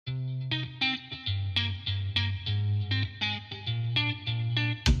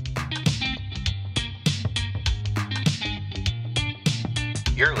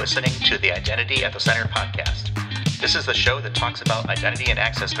You're listening to the Identity at the Center podcast. This is the show that talks about identity and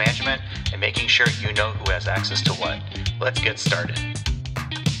access management and making sure you know who has access to what. Let's get started.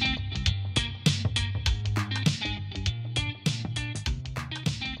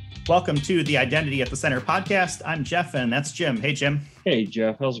 Welcome to the Identity at the Center podcast. I'm Jeff, and that's Jim. Hey, Jim. Hey,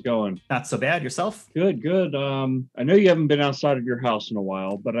 Jeff. How's it going? Not so bad. Yourself? Good. I know you haven't been outside of your house in a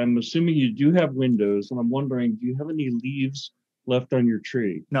while, but I'm assuming you do have windows, and I'm wondering, do you have any leaves left on your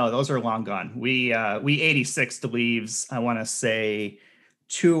tree? No, those are long gone. We 86'd the leaves, I want to say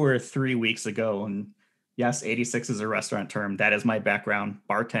 2 or 3 weeks ago. And yes, 86 is a restaurant term. That is my background,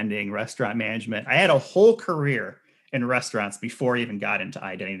 bartending, restaurant management. I had a whole career in restaurants before I even got into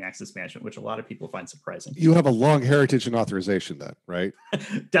identity and access management, which a lot of people find surprising. You have a long heritage in authorization then, right?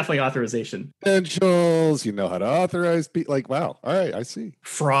 Definitely authorization. Credentials, you know how to authorize people. Like, wow. All right, I see.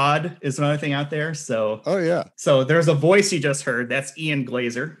 Fraud is another thing out there. So, oh yeah. So there's a voice you just heard. That's Ian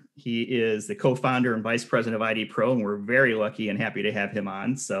Glazer. He is the co-founder and Vice President of IDPro, and we're very lucky and happy to have him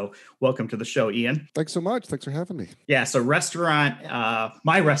on. So welcome to the show, Ian. Thanks so much. Thanks for having me. Yeah, so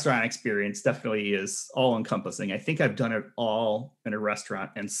my restaurant experience definitely is all-encompassing. I think I've done it all in a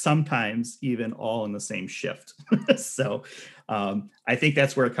restaurant and sometimes even all in the same shift. So I think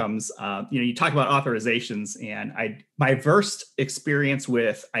that's where it comes. You talk about authorizations, and my first experience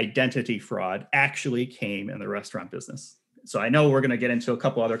with identity fraud actually came in the restaurant business. So I know we're going to get into a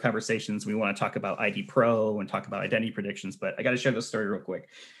couple other conversations. We want to talk about IDPro and talk about identity predictions, but I got to share this story real quick.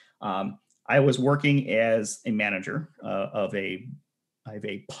 I was working as a manager of a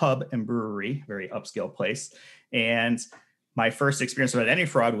pub and brewery, very upscale place. And my first experience with identity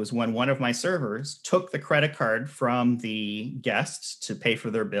fraud was when one of my servers took the credit card from the guest to pay for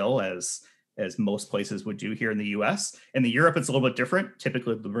their bill, as most places would do here in the US. In Europe, it's a little bit different.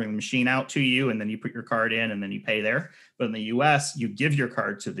 Typically, they'll bring the machine out to you, and then you put your card in, and then you pay there. But in the US, you give your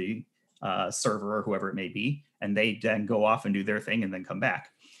card to the server or whoever it may be, and they then go off and do their thing and then come back.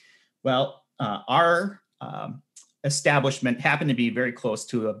 Well, our establishment happened to be very close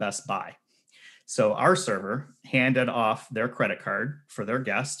to a Best Buy. So our server handed off their credit card for their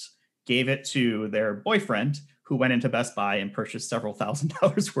guest, gave it to their boyfriend, who went into Best Buy and purchased several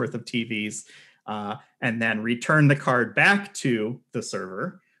 $1,000s worth of TVs, and then returned the card back to the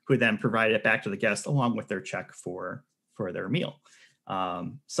server, who then provided it back to the guest along with their check for their meal.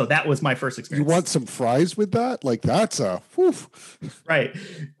 So that was my first experience. You want some fries with that? Like, that's a whew. Right.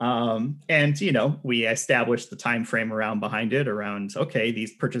 And we established the time frame around okay,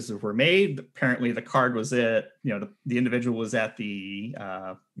 these purchases were made. Apparently the card was the individual was at the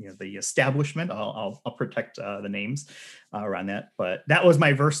establishment. I'll protect the names around that, but that was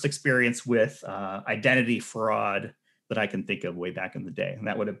my first experience with identity fraud that I can think of way back in the day, and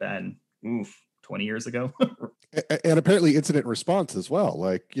that would have been 20 years ago. And apparently incident response as well.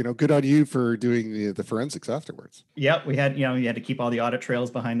 Like, good on you for doing the forensics afterwards. Yeah, we had, you had to keep all the audit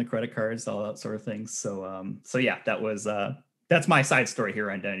trails behind the credit cards, all that sort of things. So yeah, that's my side story here,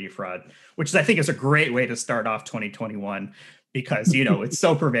 identity fraud, which I think is a great way to start off 2021 because, it's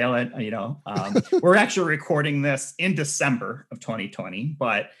so prevalent. We're actually recording this in December of 2020,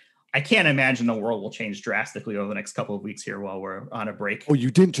 but I can't imagine the world will change drastically over the next couple of weeks here while we're on a break. Oh,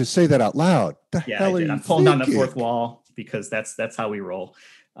 you didn't just say that out loud. Yeah, I did. I'm pulling down the fourth wall because that's how we roll.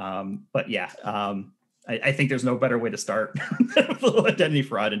 But yeah, I think there's no better way to start identity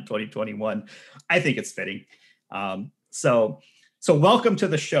fraud in 2021. I think it's fitting. So welcome to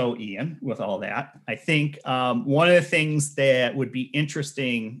the show, Ian, with all that. I think one of the things that would be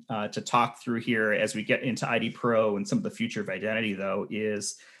interesting to talk through here as we get into IDPro and some of the future of identity, though,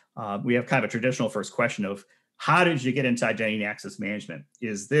 is we have kind of a traditional first question of how did you get into identity and access management?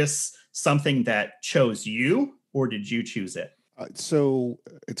 Is this something that chose you, or did you choose it? So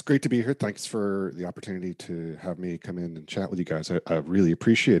it's great to be here. Thanks for the opportunity to have me come in and chat with you guys. I really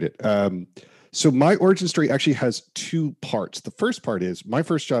appreciate it. So my origin story actually has two parts. The first part is my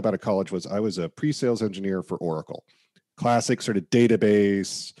first job out of college I was a pre-sales engineer for Oracle. Classic sort of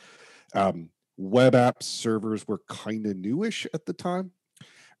database. Web app servers were kind of newish at the time.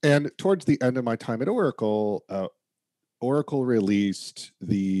 And towards the end of my time at Oracle, Oracle released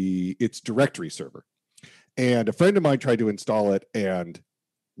its directory server. And a friend of mine tried to install it and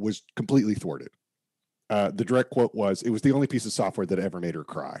was completely thwarted. The direct quote was, "It was the only piece of software that ever made her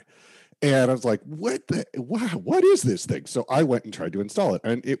cry." And I was like, what is this thing? So I went and tried to install it,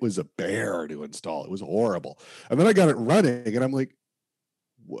 and it was a bear to install. It was horrible. And then I got it running, and I'm like,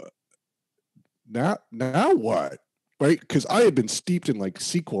 what? Now what? Right? Because I had been steeped in like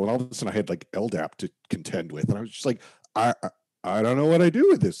SQL, and all of a sudden I had like LDAP to contend with. And I was just like, I don't know what I do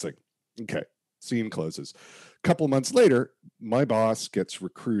with this thing. Okay. Scene closes. couple months later, my boss gets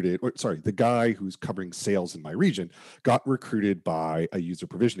recruited, or sorry, the guy who's covering sales in my region got recruited by a user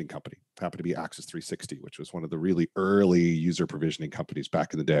provisioning company. Happened to be Access 360, which was one of the really early user provisioning companies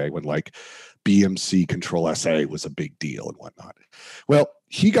back in the day when like BMC Control SA was a big deal and whatnot. Well,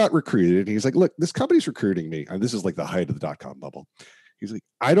 he got recruited and he's like, look, this company's recruiting me. And this is like the height of the dot-com bubble. He's like,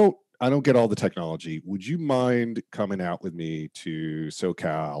 I don't get all the technology. Would you mind coming out with me to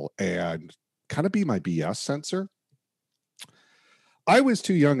SoCal and kind of be my BS sensor? I was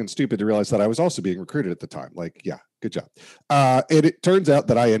too young and stupid to realize that I was also being recruited at the time. Like, yeah, good job. And it turns out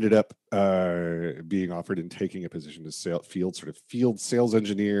that I ended up being offered and taking a position as field sales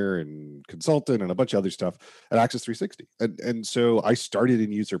engineer and consultant and a bunch of other stuff at Access 360. And so I started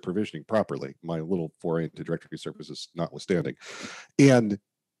in user provisioning properly, my little foray into directory services notwithstanding. And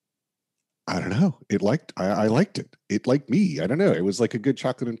I don't know. I liked it. It liked me. I don't know. It was like a good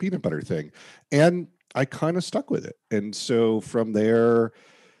chocolate and peanut butter thing. And I kind of stuck with it. And so from there,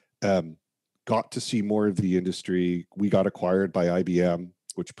 got to see more of the industry. We got acquired by IBM,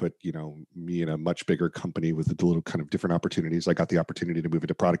 which put, me in a much bigger company with a little kind of different opportunities. I got the opportunity to move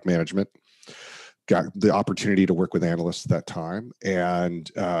into product management, got the opportunity to work with analysts at that time.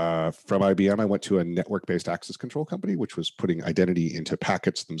 And from IBM, I went to a network-based access control company, which was putting identity into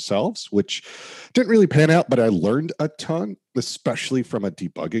packets themselves, which didn't really pan out, but I learned a ton, especially from a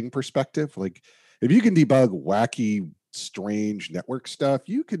debugging perspective. Like, if you can debug wacky, strange network stuff,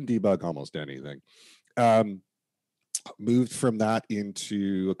 you can debug almost anything. Moved from that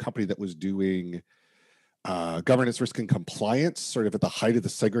into a company that was doing governance, risk, and compliance, sort of at the height of the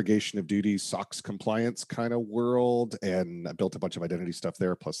segregation of duties, SOX compliance kind of world, and I built a bunch of identity stuff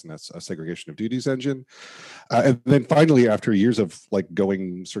there, plus a segregation of duties engine. And then finally, after years of like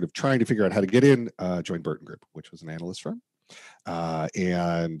trying to figure out how to get in, joined Burton Group, which was an analyst firm.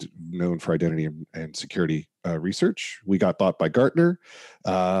 And known for identity and security research. We got bought by Gartner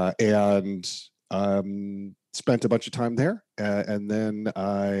and spent a bunch of time there. And then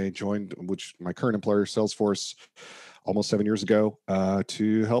I joined, my current employer, Salesforce, almost 7 years ago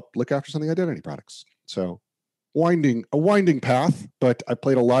to help look after some of the identity products. So a winding path, but I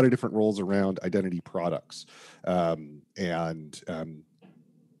played a lot of different roles around identity products. And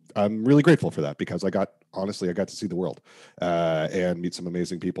I'm really grateful for that because I got to see the world and meet some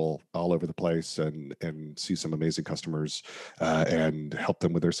amazing people all over the place and see some amazing customers and help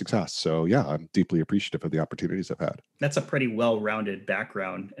them with their success. So yeah, I'm deeply appreciative of the opportunities I've had. That's a pretty well-rounded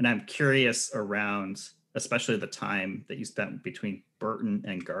background. And I'm curious around, especially the time that you spent between Burton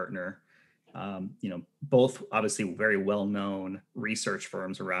and Gartner, both obviously very well-known research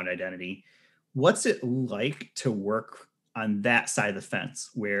firms around identity. What's it like to work on that side of the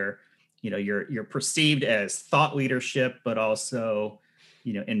fence where you're perceived as thought leadership, but also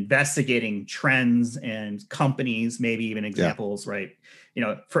investigating trends and companies, maybe even examples, right?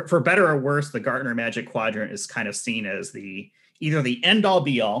 For better or worse, the Gartner Magic Quadrant is kind of seen as either the end all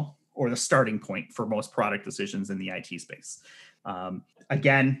be all or the starting point for most product decisions in the IT space.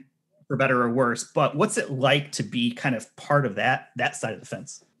 Again, for better or worse, but what's it like to be kind of part of that side of the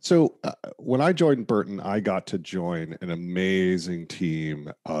fence? So when I joined Burton, I got to join an amazing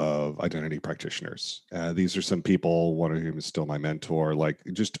team of identity practitioners. These are some people, one of whom is still my mentor, like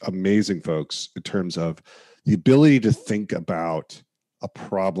just amazing folks in terms of the ability to think about a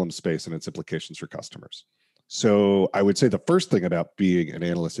problem space and its implications for customers. So I would say the first thing about being an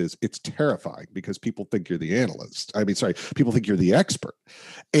analyst is it's terrifying because people think you're the analyst. People think you're the expert.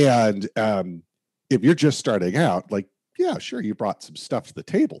 And if you're just starting out, like, yeah, sure, you brought some stuff to the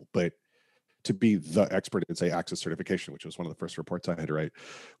table, but to be the expert in, say, access certification, which was one of the first reports I had to write,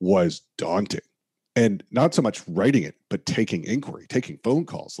 was daunting. And not so much writing it, but taking inquiry, taking phone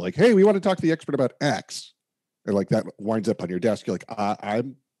calls, like, hey, we want to talk to the expert about X. Or like that winds up on your desk. You're like,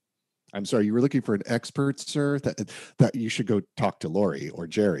 I'm sorry, you were looking for an expert, sir? That you should go talk to Lori or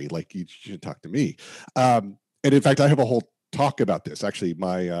Jerry. Like, you should talk to me. And in fact, I have a whole talk about this. Actually,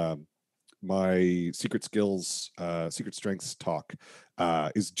 my secret strengths talk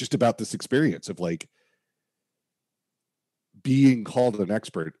is just about this experience of like being called an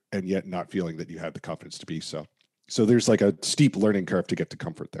expert and yet not feeling that you had the confidence to be so. So there's like a steep learning curve to get to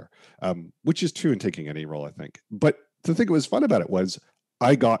comfort there, which is true in taking any role, I think. But the thing that was fun about it was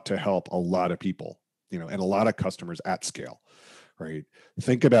I got to help a lot of people, and a lot of customers at scale, right?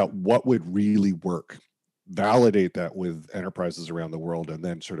 Think about what would really work, validate that with enterprises around the world, and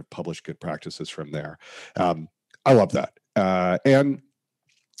then sort of publish good practices from there. I love that. And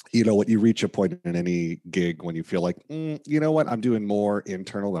when you reach a point in any gig when you feel like, you know what, I'm doing more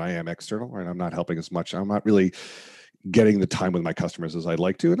internal than I am external, and I'm not helping as much. I'm not really getting the time with my customers as I'd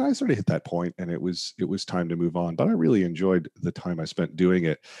like to. And I sort of hit that point, and it was time to move on. But I really enjoyed the time I spent doing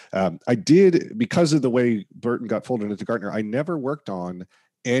it. I did, because of the way Burton got folded into Gartner, I never worked on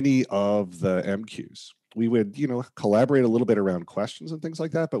any of the MQs. We would, collaborate a little bit around questions and things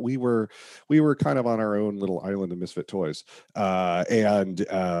like that, but we were kind of on our own little island of misfit toys. It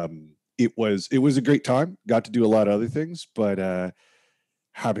was a great time. Got to do a lot of other things, but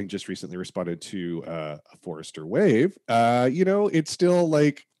having just recently responded to a Forrester Wave, it's still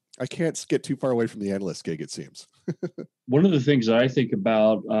like I can't get too far away from the analyst gig, it seems. One of the things that I think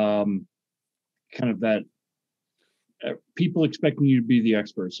about, kind of that people expecting you to be the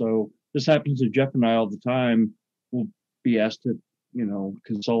expert. So this happens to Jeff and I all the time. We'll be asked to,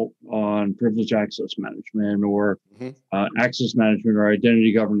 consult on privileged access management or access management or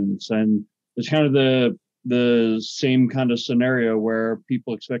identity governance. And it's kind of the same kind of scenario where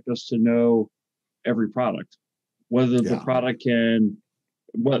people expect us to know every product, whether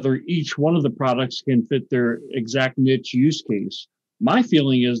each one of the products can fit their exact niche use case. My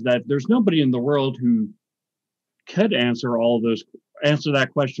feeling is that there's nobody in the world who could answer that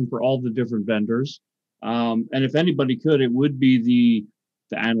question for all the different vendors. And if anybody could, it would be the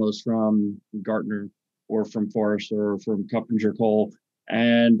analyst from Gartner or from Forrester or from Kuppinger Cole.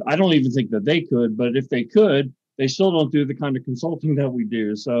 And I don't even think that they could, but if they could, they still don't do the kind of consulting that we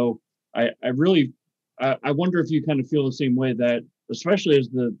do. So I wonder if you kind of feel the same way, that especially as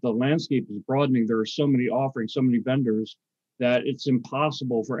the landscape is broadening, there are so many offerings, so many vendors, that it's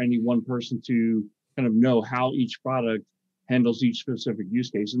impossible for any one person to kind of know how each product handles each specific use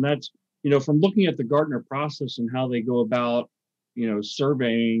case. And that's, from looking at the Gartner process and how they go about,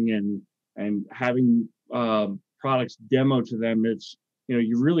 surveying and having products demo to them, it's,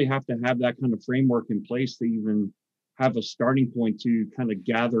 you really have to have that kind of framework in place to even have a starting point to kind of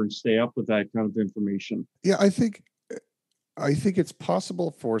gather and stay up with that kind of information. Yeah, I think it's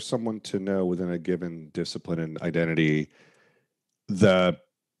possible for someone to know within a given discipline and identity the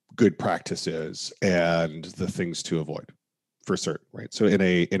good practices and the things to avoid, for certain, right? So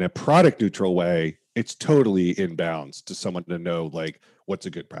in a product neutral way, it's totally in bounds to someone to know like what's a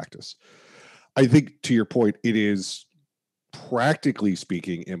good practice. I think, to your point, it is practically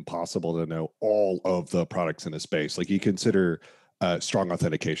speaking impossible to know all of the products in a space. Like, you consider strong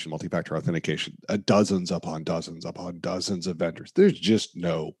authentication, multi-factor authentication, dozens upon dozens upon dozens of vendors. There's just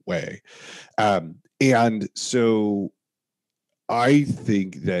no way. And so I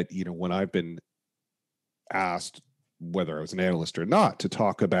think that, when I've been asked, whether I was an analyst or not, to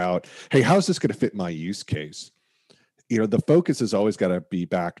talk about, hey, how's this going to fit my use case? The focus has always got to be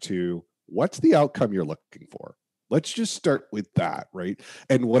back to, what's the outcome you're looking for? Let's just start with that, right?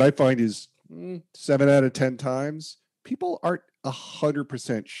 And what I find is 7 out of 10 times, people aren't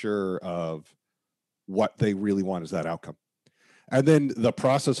 100% sure of what they really want as that outcome. And then the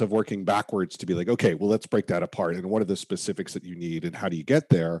process of working backwards to be like, okay, well, let's break that apart. And what are the specifics that you need and how do you get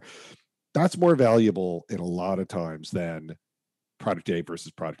there? That's more valuable in a lot of times than product A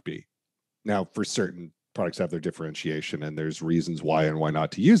versus product B. Now, for certain products have their differentiation and there's reasons why and why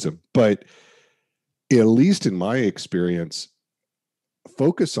not to use them. But at least in my experience,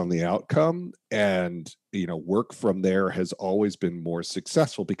 focus on the outcome and, work from there has always been more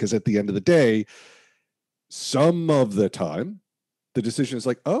successful, because at the end of the day, some of the time, the decision is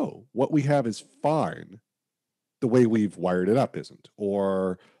like, oh, what we have is fine. The way we've wired it up isn't,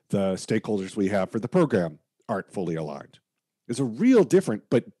 or the stakeholders we have for the program aren't fully aligned. It's a real different,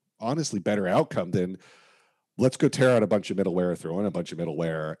 but honestly better outcome than, let's go tear out a bunch of middleware, throw in a bunch of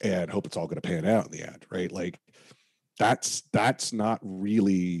middleware, and hope it's all going to pan out in the end, right? Like, that's not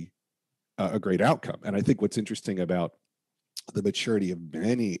really a great outcome. And I think what's interesting about the maturity of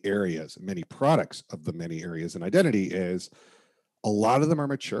many areas, many products of the many areas in identity, is a lot of them are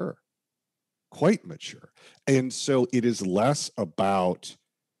mature, quite mature. And so it is less about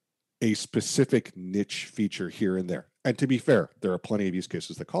a specific niche feature here and there. And to be fair, there are plenty of use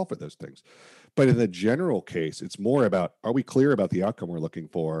cases that call for those things. But in the general case, it's more about, are we clear about the outcome we're looking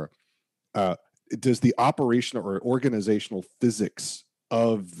for? Does the operational or organizational physics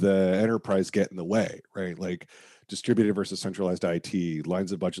of the enterprise get in the way, right? Like, distributed versus centralized IT,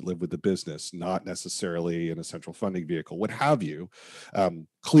 lines of budget live with the business, not necessarily in a central funding vehicle, what have you.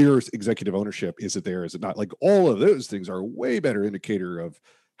 Clear executive ownership, is it there, is it not? Like, all of those things are a way better indicator of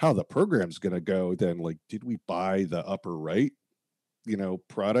how the program's going to go than, like, did we buy the upper right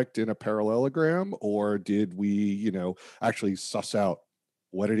product in a parallelogram, or did we actually suss out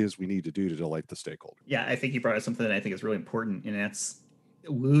what it is we need to do to delight the stakeholder? Yeah, I think you brought up something that I think is really important, and that's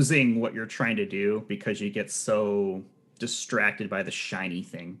losing what you're trying to do because you get so distracted by the shiny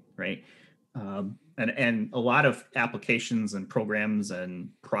thing, right? And a lot of applications and programs and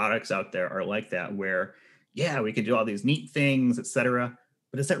products out there are like that, where, yeah, we can do all these neat things, et cetera.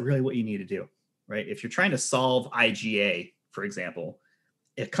 But is that really what you need to do? Right? If you're trying to solve IGA, for example,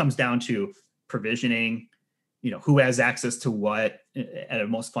 it comes down to provisioning, who has access to what at a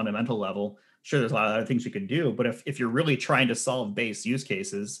most fundamental level. Sure, there's a lot of other things you can do, but if you're really trying to solve base use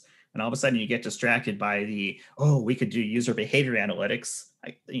cases, and all of a sudden you get distracted by we could do user behavior analytics,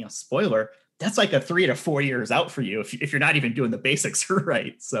 spoiler, that's like a 3 to 4 years out for you if you're not even doing the basics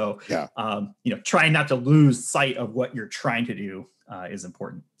right. So, yeah, trying not to lose sight of what you're trying to do is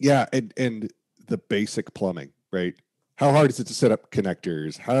important. Yeah, and the basic plumbing, right? How hard is it to set up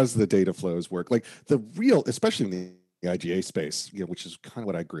connectors? How does the data flows work? Like the real, especially in the IGA space, which is kind of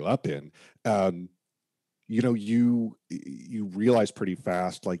what I grew up in. You realize pretty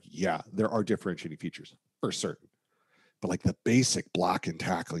fast, like, yeah, there are differentiating features for certain, but like the basic block and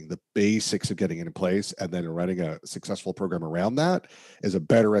tackling, the basics of getting it in place, and then running a successful program around that is a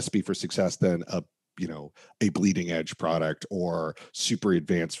better recipe for success than a bleeding edge product or super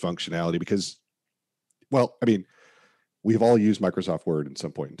advanced functionality. Because, well, I mean, we've all used Microsoft Word at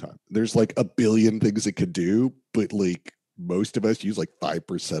some point in time. There's like a billion things it could do, but like most of us use like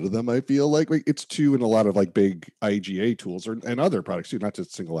 5% of them. I feel like it's true in a lot of like big IGA tools and other products too, not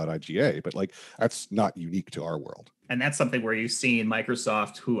just single out IGA, but like that's not unique to our world. And that's something where you've seen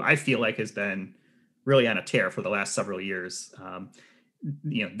Microsoft, who I feel like has been really on a tear for the last several years.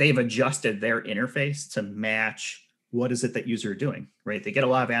 They've adjusted their interface to match what is it that users are doing, right? They get a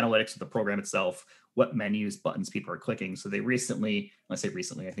lot of analytics of the program itself, what menus, buttons people are clicking. So they recently, I think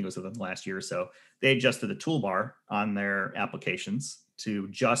it was within the last year or so, they adjusted the toolbar on their applications to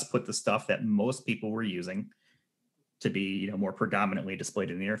just put the stuff that most people were using to be, more predominantly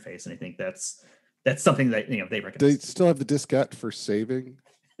displayed in the interface. And I think that's something that, they recognize. They still have the diskette for saving.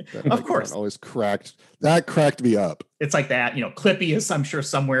 Of course. Always cracked. That cracked me up. It's like that, Clippy is, I'm sure,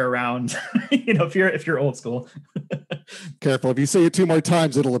 somewhere around, if you're old school. Careful. If you say it 2 more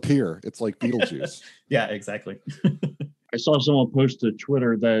times, it'll appear. It's like Beetlejuice. Yeah, exactly. I saw someone post to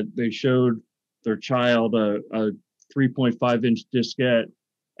Twitter that they showed their child a 3.5-inch diskette,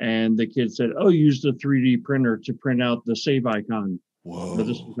 and the kid said, "Oh, use the 3D printer to print out the save icon." Whoa. So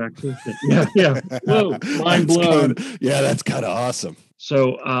this was actually, yeah. Whoa, mind blown. That's kind of awesome.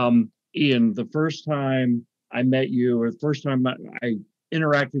 So, Ian, the first time I met you, or the first time I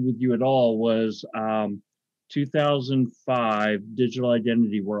interacted with you at all was 2005 Digital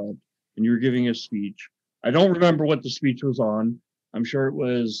Identity World, and you were giving a speech. I don't remember what the speech was on. I'm sure it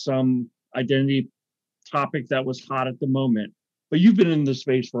was some identity topic that was hot at the moment, but you've been in this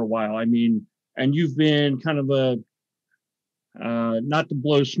space for a while. I mean, and you've been kind of a, not to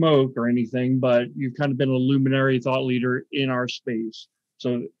blow smoke or anything, but you've kind of been a luminary thought leader in our space.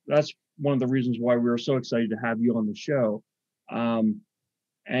 So that's one of the reasons why we were so excited to have you on the show.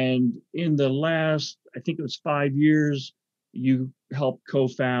 And in the last, I think it was 5 years, you helped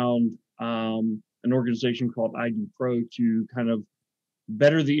co-found an organization called IDPro to kind of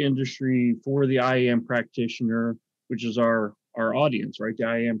better the industry for the IAM practitioner, which is our audience, right? The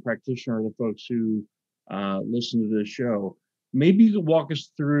IAM practitioner are the folks who listen to this show. Maybe you could walk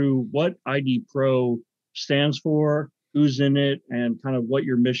us through what IDPro stands for, who's in it, and kind of what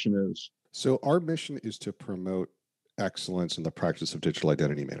your mission is. So our mission is to promote excellence in the practice of digital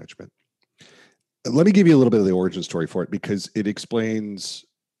identity management. Let me give you a little bit of the origin story for it, because it explains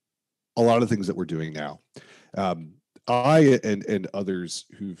a lot of things that we're doing now. I and others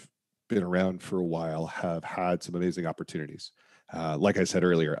who've been around for a while have had some amazing opportunities. Like I said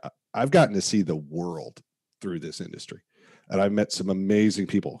earlier, I've gotten to see the world through this industry. And I've met some amazing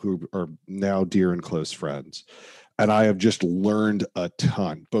people who are now dear and close friends. And I have just learned a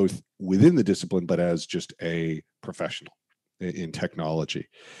ton, both within the discipline, but as just a professional in technology.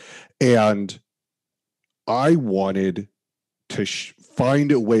 And I wanted to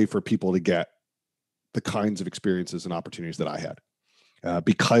find a way for people to get the kinds of experiences and opportunities that I had.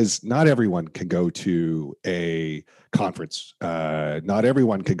 Because not everyone can go to a conference. Not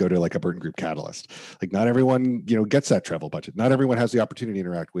everyone can go to like a Burton Group Catalyst. Like not everyone, gets that travel budget. Not everyone has the opportunity to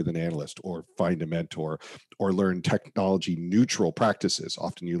interact with an analyst or find a mentor or learn technology neutral practices.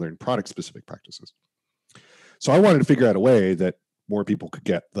 Often you learn product specific practices. So I wanted to figure out a way that more people could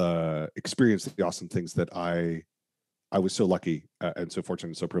get the experience, the awesome things that I was so lucky and so fortunate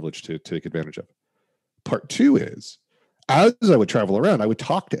and so privileged to take advantage of. Part two is, as I would travel around, I would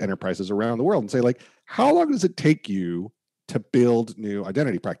talk to enterprises around the world and say, like, how long does it take you to build new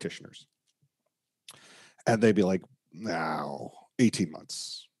identity practitioners? And they'd be like, no, 18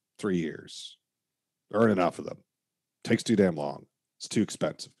 months, 3 years. There aren't enough of them. Takes too damn long. It's too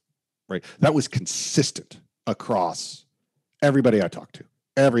expensive. right? That was consistent across everybody I talked to,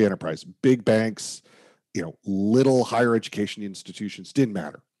 every enterprise, big banks, little higher education institutions, didn't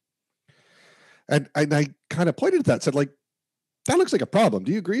matter. And I kind of pointed at that, said, like, that looks like a problem.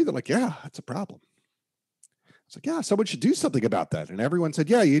 Do you agree? They're like, yeah, that's a problem. It's like, yeah, someone should do something about that. And everyone said,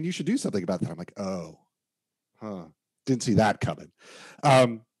 yeah, Ian, you should do something about that. I'm like, oh, didn't see that coming.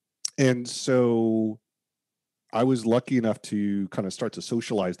 And so I was lucky enough to kind of start to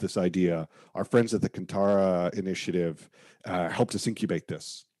socialize this idea. Our friends at the Kantara Initiative helped us incubate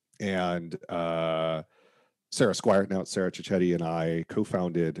this. And Sarah Squire, now it's Sarah Cicchetti, and I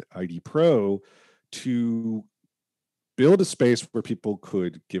co-founded IDPro to build a space where people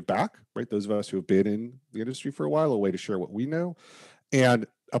could give back, right? Those of us who have been in the industry for a while, a way to share what we know, and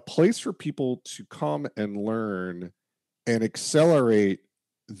a place for people to come and learn and accelerate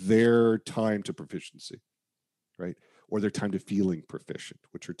their time to proficiency, right? Or their time to feeling proficient,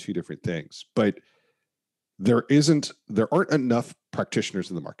 which are two different things. But there aren't enough practitioners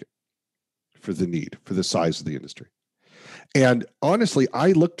in the market for the need, for the size of the industry. And honestly,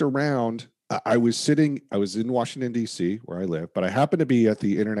 I looked around. I was in Washington, D.C., where I live, but I happened to be at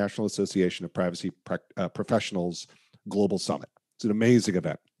the International Association of Privacy Professionals Global Summit. It's an amazing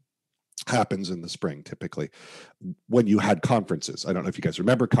event. Happens in the spring, typically, when you had conferences. I don't know if you guys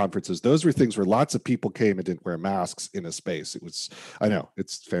remember conferences. Those were things where lots of people came and didn't wear masks in a space. It was, I know,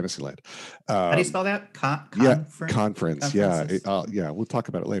 it's Fantasyland. How do you spell that? Conference. Yeah, we'll talk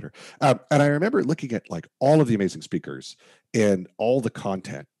about it later. And I remember looking at like all of the amazing speakers and all the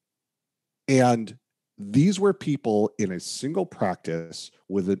content. And these were people in a single practice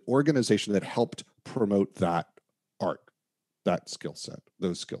with an organization that helped promote that art, that skill set,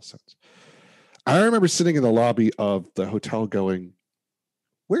 those skill sets. I remember sitting in the lobby of the hotel going,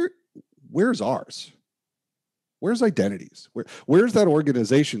 where's ours? Where's Identities? Where's that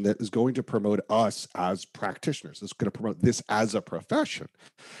organization that is going to promote us as practitioners? That's going to promote this as a profession.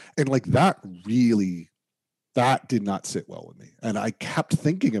 And like that did not sit well with me. And I kept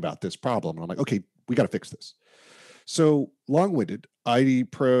thinking about this problem. And I'm like, okay, we got to fix this. So long-winded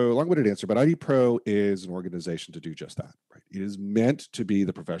answer, but IDPro is an organization to do just that, right? It is meant to be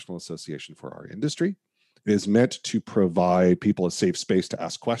the professional association for our industry. It is meant to provide people a safe space to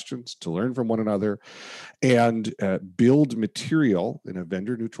ask questions, to learn from one another, and build material in a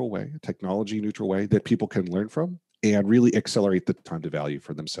vendor-neutral way, a technology-neutral way that people can learn from and really accelerate the time to value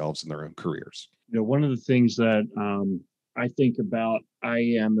for themselves and their own careers. One of the things that I think about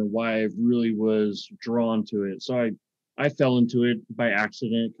IAM and why I really was drawn to it. So I fell into it by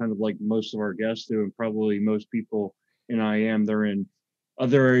accident, kind of like most of our guests do, and probably most people in IAM. They're in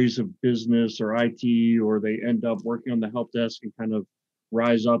other areas of business or IT, or they end up working on the help desk and kind of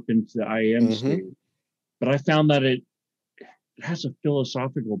rise up into the IAM state. But I found that it has a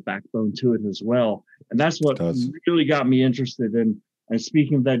philosophical backbone to it as well. And that's what really got me interested in. And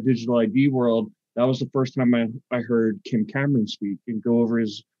speaking of that digital ID world, that was the first time I heard Kim Cameron speak and go over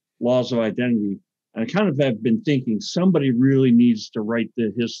his laws of identity. And I kind of have been thinking somebody really needs to write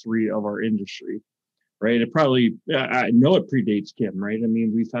the history of our industry, right? It probably, I know it predates Kim, right? I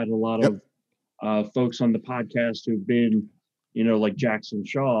mean, we've had a lot of folks on the podcast who've been, like Jackson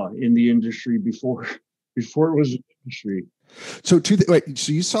Shaw in the industry before it was an industry. So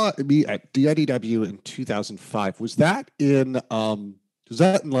so you saw me at DIDW in 2005. Was that in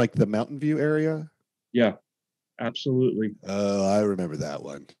like the Mountain View area? Yeah, absolutely. Oh, I remember that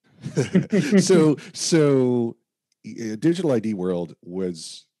one. So Digital ID World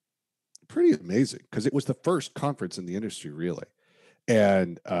was pretty amazing because it was the first conference in the industry, really.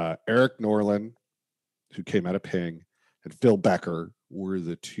 And Eric Norlin, who came out of Ping, and Phil Becker were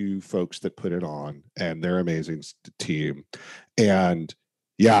the two folks that put it on, and they're amazing team. And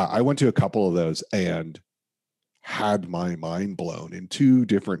yeah, I went to a couple of those and had my mind blown in two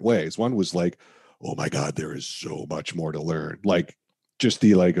different ways. One was like, oh my God, there is so much more to learn. Like just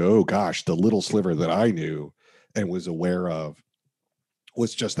oh gosh, the little sliver that I knew and was aware of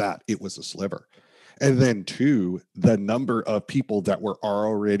was just that. It was a sliver. And then two, the number of people that were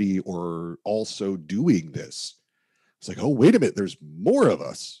already or also doing this. It's like, oh, wait a minute, there's more of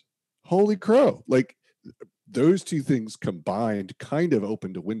us. Holy crow. Like those two things combined kind of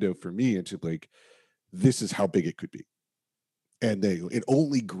opened a window for me into like, this is how big it could be. And it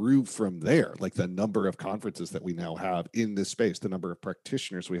only grew from there, like the number of conferences that we now have in this space, the number of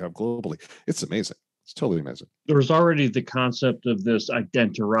practitioners we have globally. It's amazing. It's totally amazing. There was already the concept of this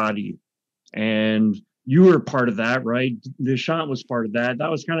identirati, and you were part of that, right? Deshant was part of that.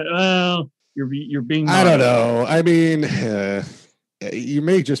 That was kind of, you're being. I don't know. I mean, you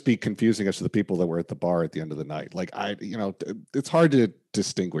may just be confusing us to the people that were at the bar at the end of the night. Like it's hard to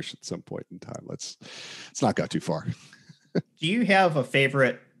distinguish at some point in time. Let's not go too far. Do you have a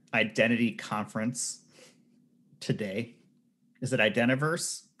favorite identity conference today? Is it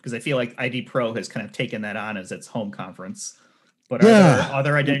Identiverse? Because I feel like IDPro has kind of taken that on as its home conference. But are there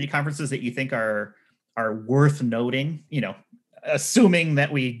other identity conferences that you think are worth noting? Assuming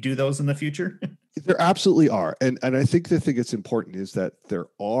that we do those in the future. There absolutely are. And I think the thing that's important is that there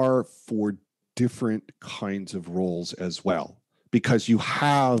are for different kinds of roles as well, because you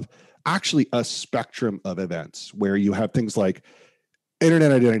have actually a spectrum of events where you have things like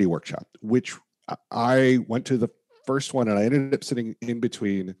Internet Identity Workshop, which I went to the first one and I ended up sitting in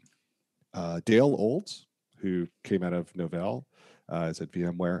between Dale Olds, who came out of Novell, is at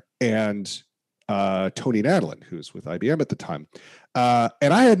VMware, and Tony Nadlin, who's with IBM at the time.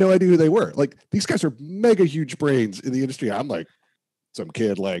 And I had no idea who they were. Like, these guys are mega huge brains in the industry. I'm like some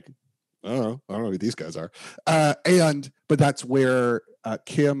kid, like, I don't know who these guys are. But that's where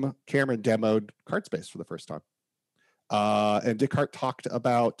Cameron demoed CardSpace for the first time. And Dick Hart talked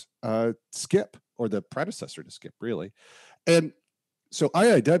about Skip, or the predecessor to Skip, really. And so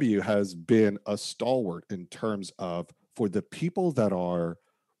IIW has been a stalwart in terms of, for the people that are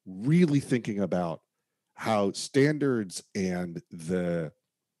really thinking about how standards and the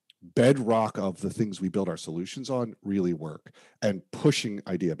bedrock of the things we build our solutions on really work, and pushing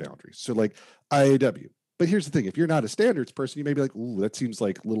idea boundaries. So like IAW. But here's the thing, if you're not a standards person, you may be like, ooh, that seems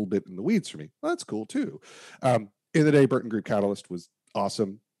like a little bit in the weeds for me. Well, that's cool too. In the day, Burton Group Catalyst was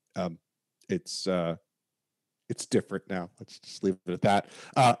awesome. It's different now. Let's just leave it at that.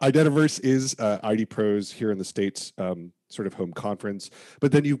 Identiverse is IDPro's here in the States sort of home conference.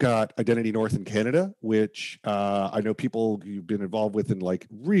 But then you've got Identity North in Canada, which I know people you've been involved with and like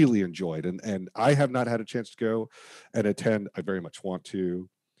really enjoyed. And I have not had a chance to go and attend. I very much want to.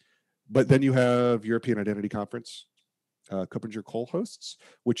 But then you have European Identity Conference, Coppinger Cole hosts,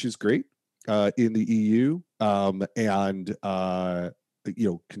 which is great in the EU, and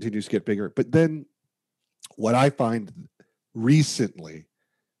continues to get bigger. But then what I find recently,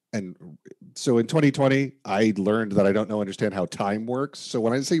 and so in 2020, I learned that I don't understand how time works. So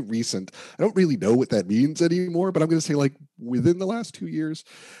when I say recent, I don't really know what that means anymore, but I'm going to say like within the last 2 years,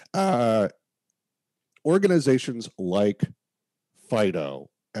 organizations like FIDO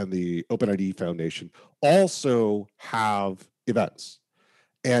and the OpenID Foundation also have events.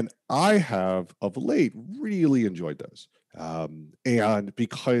 And I have of late really enjoyed those. And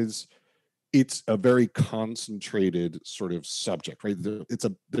because it's a very concentrated sort of subject, right?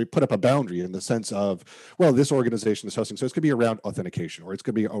 They put up a boundary in the sense of, well, this organization is hosting, so it's going to be around authentication, or it's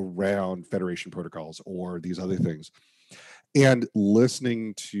going to be around federation protocols, or these other things. And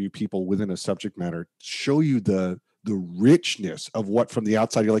listening to people within a subject matter show you the richness of what from the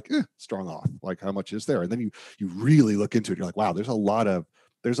outside you're like, strong off. Like, how much is there? And then you really look into it. You're like, wow, there's a lot of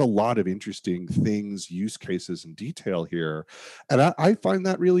interesting things, use cases, and detail here. And I find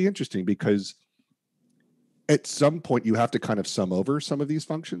that really interesting, because at some point you have to kind of sum over some of these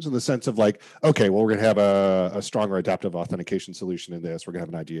functions in the sense of like, okay, well, we're going to have a stronger adaptive authentication solution in this. We're going to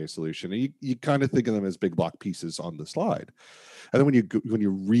have an IDA solution. And you kind of think of them as big block pieces on the slide. And then when you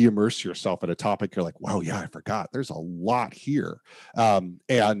re-immerse yourself in a topic, you're like, wow, yeah, I forgot. There's a lot here.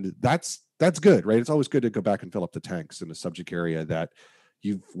 And that's good, right? It's always good to go back and fill up the tanks in a subject area that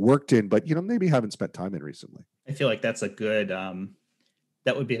you've worked in, but maybe haven't spent time in recently. I feel like that's a good,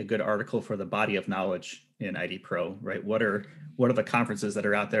 that would be a good article for the body of knowledge in IDPro, right? What are the conferences that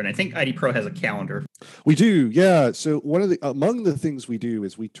are out there? And I think IDPro has a calendar. We do, yeah. So among the things we do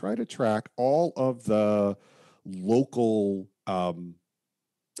is we try to track all of the local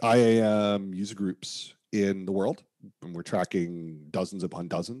IAM user groups in the world. And we're tracking dozens upon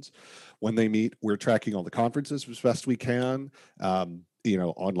dozens. When they meet, we're tracking all the conferences as best we can.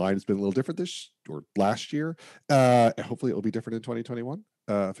 Online has been a little different last year. Hopefully it will be different in 2021.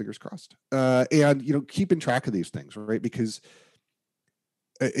 Fingers crossed. And keeping track of these things, right? Because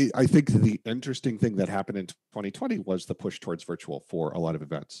I think the interesting thing that happened in 2020 was the push towards virtual for a lot of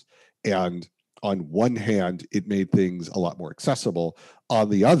events. And on one hand, it made things a lot more accessible. On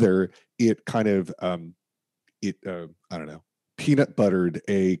the other, it kind of peanut buttered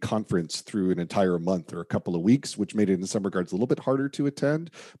a conference through an entire month or a couple of weeks, which made it in some regards a little bit harder to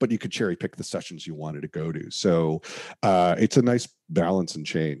attend, but you could cherry pick the sessions you wanted to go to. So it's a nice balance and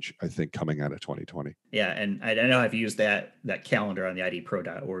change, I think, coming out of 2020. Yeah, and I know I've used that calendar on the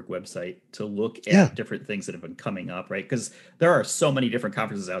idpro.org website to look at different things that have been coming up, right? Because there are so many different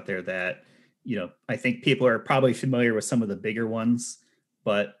conferences out there that, I think people are probably familiar with some of the bigger ones,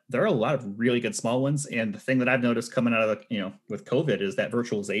 but there are a lot of really good small ones. And the thing that I've noticed coming out of with COVID is that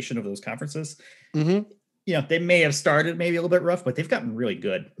virtualization of those conferences. Mm-hmm. They may have started maybe a little bit rough, but they've gotten really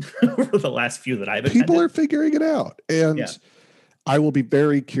good over the last few that I've attended. People are figuring it out. And yeah. I will be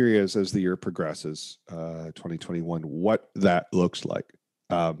very curious as the year progresses, 2021, what that looks like.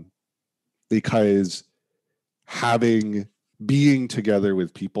 Because being together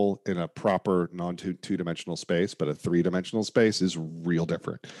with people in a proper non-two-dimensional space, but a three-dimensional space is real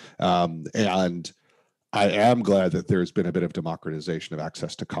different. And I am glad that there's been a bit of democratization of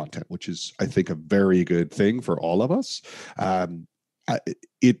access to content, which is, I think, a very good thing for all of us.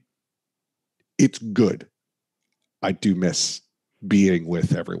 It's good. I do miss being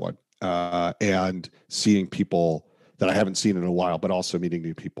with everyone and seeing people that I haven't seen in a while, but also meeting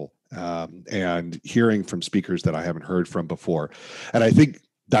new people and hearing from speakers that I haven't heard from before. And I think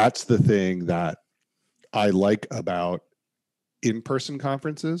that's the thing that I like about in-person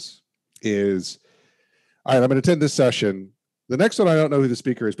conferences is, all right, I'm going to attend this session. The next one, I don't know who the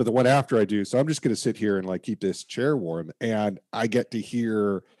speaker is, but the one after I do. So I'm just going to sit here and like keep this chair warm. And I get to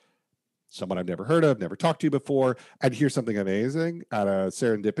hear someone I've never heard of, never talked to before, and hear something amazing at a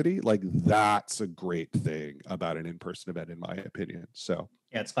serendipity. Like that's a great thing about an in-person event, in my opinion. So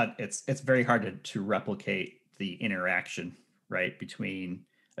yeah, it's fun. It's very hard to replicate the interaction, right, between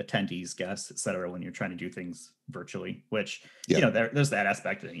attendees, guests, et cetera, when you're trying to do things virtually, which, there's that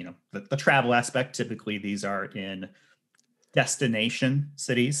aspect, the travel aspect. Typically these are in destination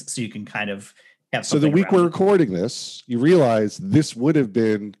cities. So you can kind of have so the week we're recording this, you realize this would have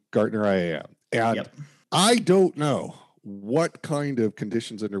been Gartner IAM. And I don't know what kind of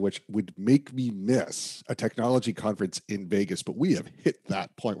conditions under which would make me miss a technology conference in Vegas, but we have hit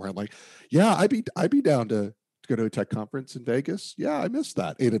that point where I'm like, yeah, I'd be down to go to a tech conference in Vegas. Yeah, I missed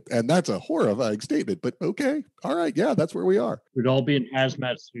that. And that's a horrifying statement, but okay. All right. Yeah, that's where we are. We'd all be in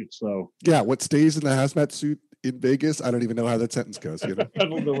hazmat suits, though. Yeah, what stays in the hazmat suit in Vegas? I don't even know how that sentence goes. I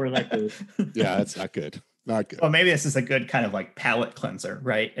don't know where that goes. Yeah, that's not good. Not good. Well, maybe this is a good kind of like palate cleanser,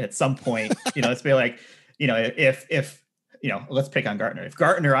 right? At some point, it's be like, if let's pick on Gartner. If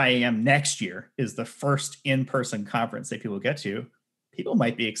Gartner IAM next year is the first in-person conference that people get to, people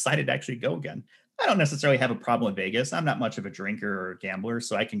might be excited to actually go again. I don't necessarily have a problem in Vegas. I'm not much of a drinker or a gambler,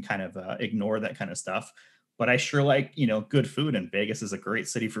 so I can kind of ignore that kind of stuff. But I sure like, good food, and Vegas is a great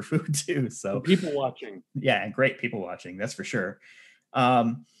city for food too. So people watching. Yeah, and great people watching, that's for sure.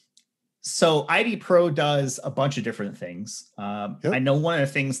 So IDPro does a bunch of different things. I know one of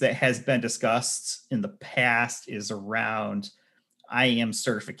the things that has been discussed in the past is around IAM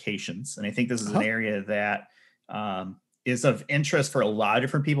certifications. And I think this is an area that is of interest for a lot of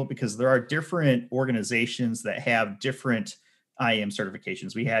different people, because there are different organizations that have different IAM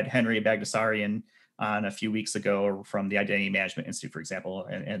certifications. We had Henry Bagdasarian on a few weeks ago from the Identity Management Institute, for example,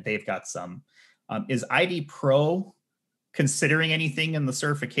 and they've got some. Is IDPro considering anything in the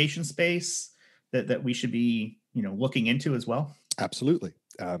certification space that we should be, looking into as well? Absolutely.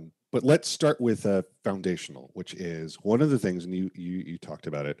 But let's start with foundational, which is one of the things, and you talked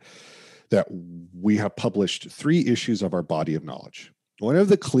about it, that we have published 3 issues of our body of knowledge. One of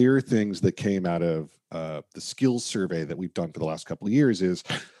the clear things that came out of the skills survey that we've done for the last couple of years is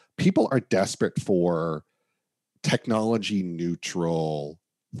people are desperate for technology neutral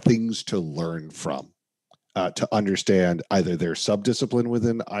things to learn from, to understand either their subdiscipline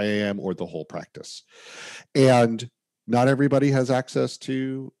within IAM or the whole practice. And not everybody has access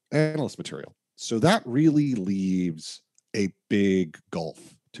to analyst material. So that really leaves a big gulf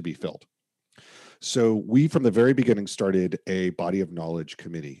to be filled. So we, from the very beginning, started a body of knowledge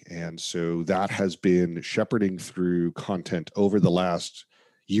committee. And so that has been shepherding through content over the last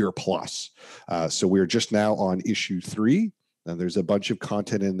year plus. So we're just now on issue 3. And there's a bunch of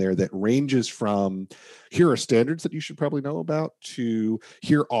content in there that ranges from, here are standards that you should probably know about, to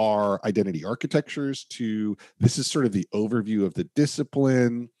here are identity architectures, to this is sort of the overview of the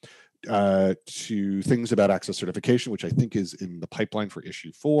discipline, to things about access certification, which I think is in the pipeline for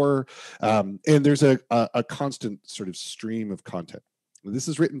issue 4. And there's a constant sort of stream of content. This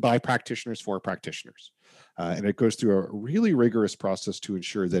is written by practitioners for practitioners. And it goes through a really rigorous process to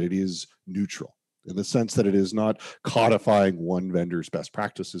ensure that it is neutral, in the sense that it is not codifying one vendor's best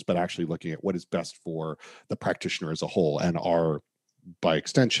practices, but actually looking at what is best for the practitioner as a whole and our, by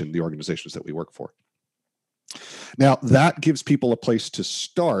extension, the organizations that we work for. Now, that gives people a place to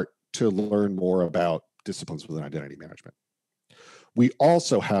start to learn more about disciplines within identity management. We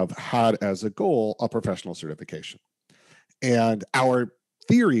also have had as a goal a professional certification. And our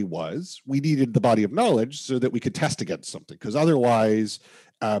theory was we needed the body of knowledge so that we could test against something, because otherwise,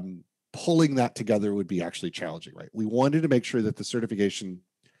 pulling that together would be actually challenging, right? We wanted to make sure that the certification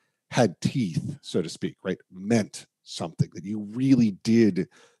had teeth, so to speak, right? Meant something, that you really did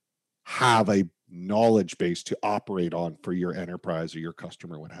have a knowledge base to operate on for your enterprise or your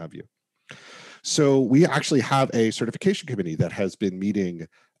customer, what have you. So we actually have a certification committee that has been meeting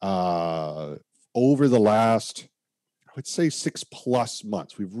over the last, I would say, 6+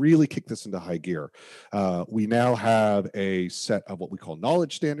 months. We've really kicked this into high gear. We now have a set of what we call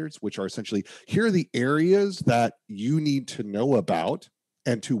knowledge standards, which are essentially, here are the areas that you need to know about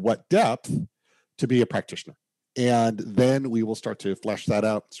and to what depth to be a practitioner. And then we will start to flesh that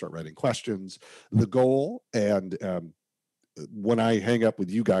out, start writing questions. The goal, and when I hang up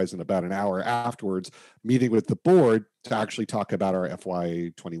with you guys in about an hour afterwards, meeting with the board to actually talk about our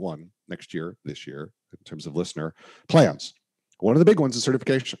FY21 this year, in terms of listener plans. One of the big ones is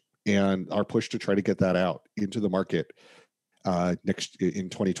certification, and our push to try to get that out into the market in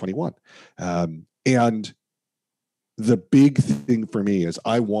 2021. And the big thing for me is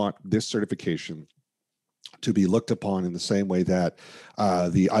I want this certification to be looked upon in the same way that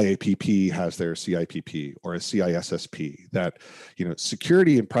the IAPP has their CIPP or a CISSP, that, you know,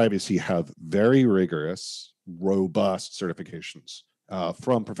 security and privacy have very rigorous, robust certifications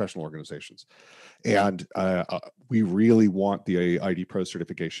from professional organizations. And we really want the IDPro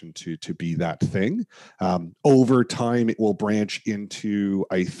certification to be that thing. Over time, it will branch into,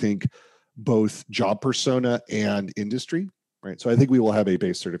 I think, both job persona and industry, right? So I think we will have a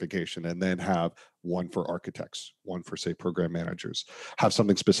base certification and then have one for architects, one for, say, program managers, have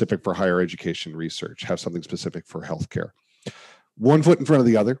something specific for higher education research, have something specific for healthcare. One foot in front of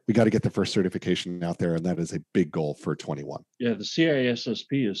the other. We got to get the first certification out there, and that is a big goal for 21. Yeah, the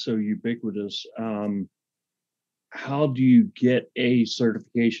CISSP is so ubiquitous. How do you get a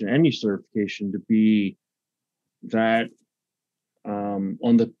certification, any certification, to be that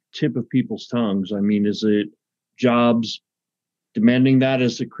on the tip of people's tongues? I mean, is it jobs demanding that?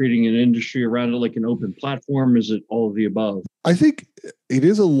 Is it creating an industry around it, like an open platform? Is it all of the above? I think it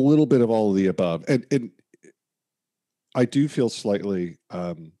is a little bit of all of the above. And I do feel slightly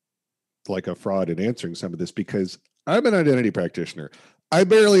like a fraud in answering some of this, because I'm an identity practitioner. I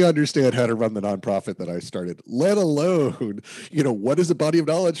barely understand how to run the nonprofit that I started, let alone, you know, what does a body of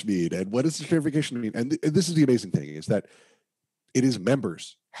knowledge mean and what does the certification mean? And this is the amazing thing, is that it is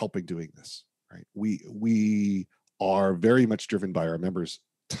members helping doing this, right? We are very much driven by our members'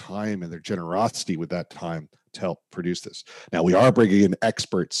 time and their generosity with that time to help produce this. Now, we are bringing in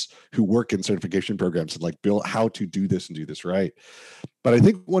experts who work in certification programs and like build how to do this and do this right. But I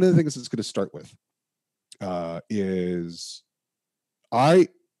think one of the things it's going to start with is I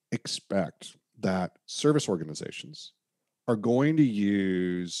expect that service organizations are going to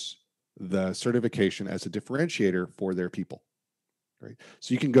use the certification as a differentiator for their people. Right.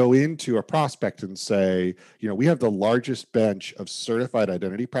 So you can go into a prospect and say, you know, we have the largest bench of certified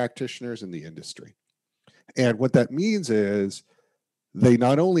identity practitioners in the industry. And what that means is they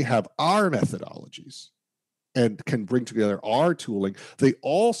not only have our methodologies and can bring together our tooling, they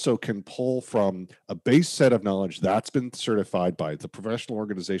also can pull from a base set of knowledge that's been certified by the professional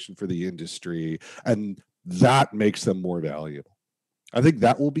organization for the industry, and that makes them more valuable. I think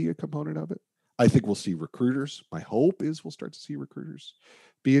that will be a component of it. I think we'll see recruiters. My hope is we'll start to see recruiters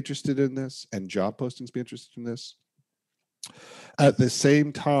be interested in this and job postings be interested in this. At the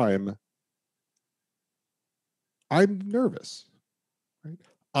same time, I'm nervous, right?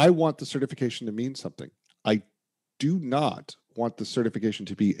 I want the certification to mean something. I do not want the certification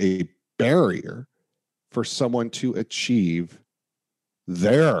to be a barrier for someone to achieve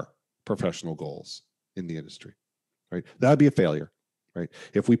their professional goals in the industry, right? That'd be a failure. Right.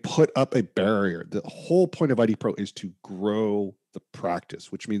 If we put up a barrier, the whole point of IDPro is to grow the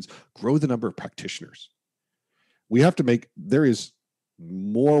practice, which means grow the number of practitioners. We have to there is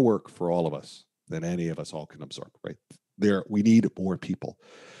more work for all of us than any of us all can absorb, right? We need more people.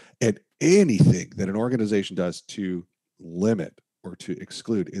 And anything that an organization does to limit or to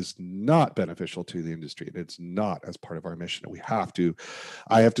exclude is not beneficial to the industry. And it's not as part of our mission. I have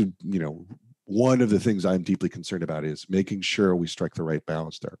to, you know, one of the things I'm deeply concerned about is making sure we strike the right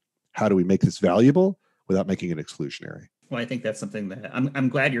balance there. How do we make this valuable without making it exclusionary? Well, I think that's something that I'm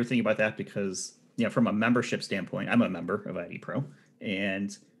glad you're thinking about that, because, you know, from a membership standpoint, I'm a member of IDPro,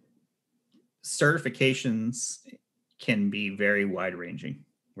 and certifications can be very wide ranging,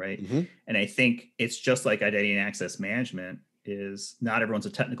 right? Mm-hmm. And I think it's just like identity and access management is not everyone's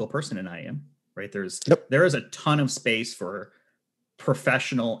a technical person in IAM, right? There is a ton of space for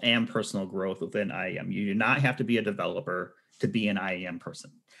professional and personal growth within IAM. You do not have to be a developer to be an IAM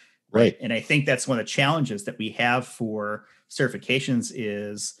person. Right. And I think that's one of the challenges that we have for certifications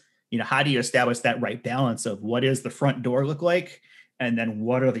is how do you establish that right balance of what is the front door look like? And then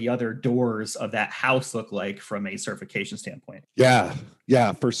what are the other doors of that house look like from a certification standpoint? Yeah,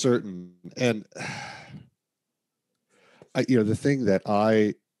 for certain. And the thing that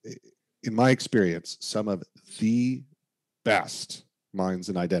in my experience, some of the best minds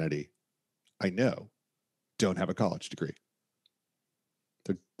in identity I know don't have a college degree.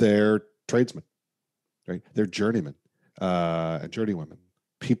 They're tradesmen, right? They're journeymen and journeywomen,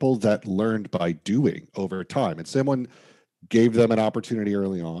 people that learned by doing over time. And someone gave them an opportunity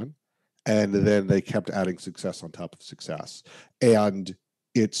early on, and then they kept adding success on top of success. And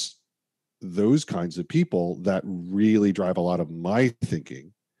it's those kinds of people that really drive a lot of my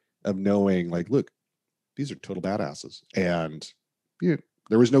thinking of knowing, like, look, these are total badasses. And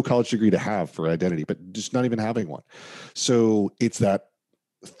there was no college degree to have for identity, but just not even having one. So it's that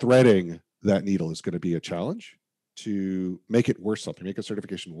threading that needle is going to be a challenge to make it worth something, make a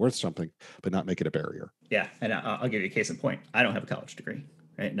certification worth something, but not make it a barrier. Yeah. And I'll give you a case in point. I don't have a college degree,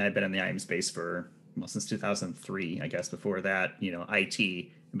 right? And I've been in the IAM space for since 2003, I guess. Before that, IT,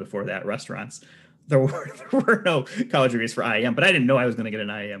 and before that, restaurants. There were no college degrees for IAM, but I didn't know I was going to get an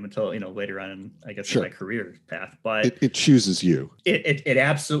IAM until later on in, I guess, in my career path. But it chooses you. It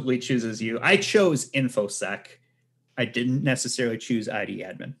absolutely chooses you. I chose InfoSec. I didn't necessarily choose ID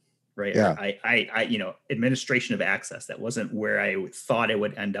admin, right? Yeah. I administration of access. That wasn't where I thought I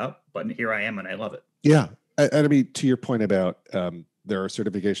would end up, but here I am, and I love it. Yeah, and I mean, to your point about there are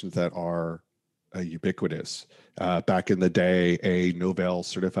certifications that are ubiquitous. Back in the day, a Novell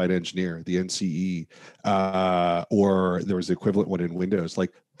certified engineer, the NCE, or there was the equivalent one in Windows.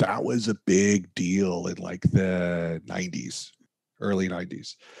 Like, that was a big deal in like the 90s, early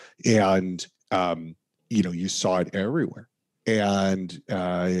 90s. And, you saw it everywhere. And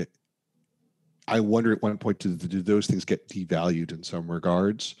I wonder at one point, do those things get devalued in some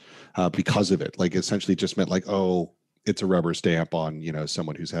regards because of it? Like, essentially just meant like, oh, it's a rubber stamp on,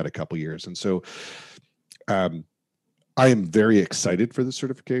 someone who's had a couple years. And so I am very excited for the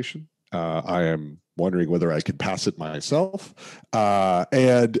certification. I am wondering whether I could pass it myself. But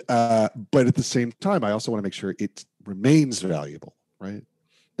at the same time, I also want to make sure it remains valuable, right?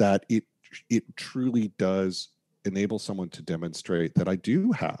 That it truly does enable someone to demonstrate that I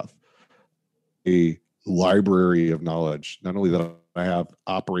do have a library of knowledge, not only that I have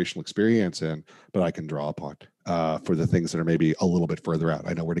operational experience in, but I can draw upon for the things that are maybe a little bit further out.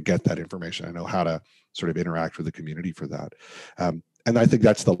 I know where to get that information. I know how to sort of interact with the community for that. And I think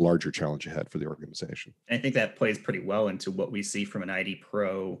that's the larger challenge ahead for the organization. I think that plays pretty well into what we see from an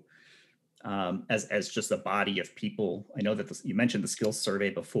IDPro as just a body of people. I know that you mentioned the skills survey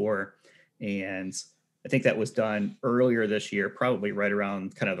before, and I think that was done earlier this year, probably right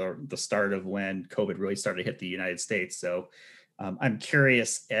around kind of the start of when COVID really started to hit the United States. So I'm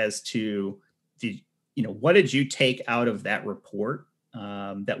curious as to, what did you take out of that report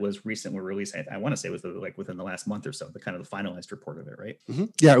that was recently released? I want to say it was like within the last month or so, the kind of the finalized report of it, right? Mm-hmm.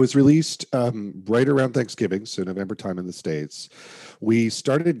 Yeah, it was released right around Thanksgiving, so November time in the States. We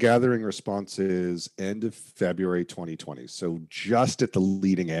started gathering responses end of February 2020. So just at the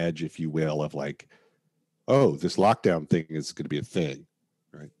leading edge, if you will, of like, oh, this lockdown thing is going to be a thing,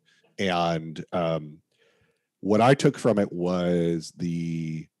 right? And what I took from it was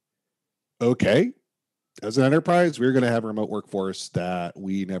okay, as an enterprise, we're going to have a remote workforce that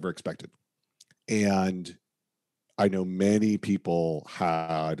we never expected. And I know many people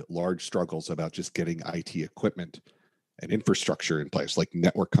had large struggles about just getting IT equipment and infrastructure in place, like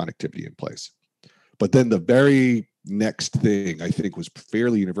network connectivity in place. But then the very next thing I think was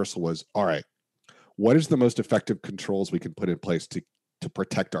fairly universal was, all right, what is the most effective controls we can put in place to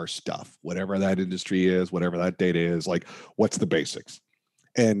protect our stuff, whatever that industry is, whatever that data is, like, what's the basics?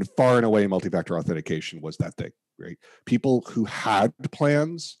 And far and away, multi-factor authentication was that thing, right? People who had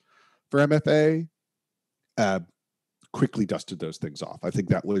plans for MFA quickly dusted those things off. I think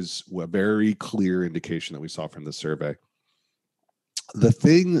that was a very clear indication that we saw from the survey. The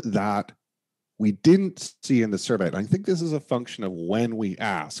thing that we didn't see in the survey, and I think this is a function of when we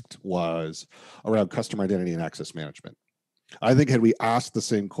asked, was around customer identity and access management. I think had we asked the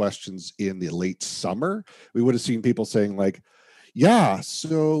same questions in the late summer, we would have seen people saying like, yeah,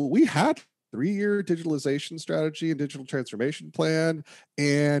 so we had 3-year digitalization strategy and digital transformation plan,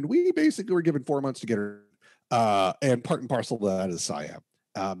 and we basically were given 4 months to get her. And part and parcel of that is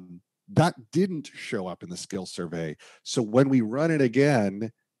IAM. That didn't show up in the skills survey. So when we run it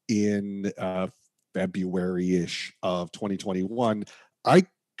again in February-ish of 2021, I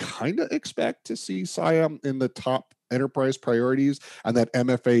kind of expect to see SIAM in the top enterprise priorities, and that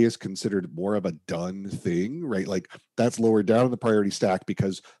MFA is considered more of a done thing, right? Like, that's lower down in the priority stack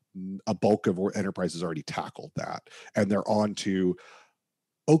because a bulk of enterprises already tackled that, and they're on to,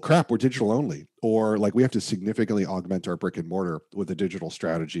 oh crap, we're digital only, or like we have to significantly augment our brick and mortar with a digital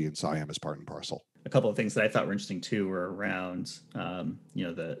strategy, and IAM is part and parcel. A couple of things that I thought were interesting too were around,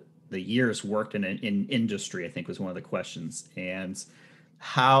 the years worked in industry, I think was one of the questions, and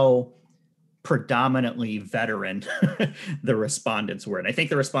how predominantly veteran the respondents were. And I think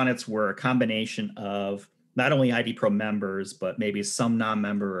the respondents were a combination of not only IDPro members, but maybe some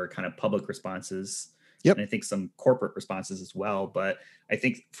non-member or kind of public responses. Yep. And I think some corporate responses as well. But I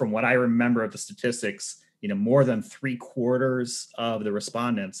think from what I remember of the statistics, more than 3/4 of the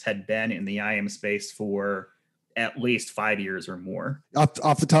respondents had been in the IAM space for at least 5 years or more.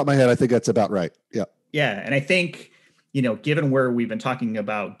 Off the top of my head, I think that's about right. Yeah. Yeah. And I think, given where we've been talking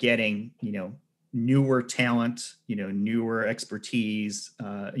about getting, newer talent, newer expertise,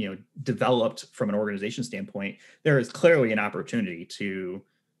 developed from an organization standpoint, there is clearly an opportunity to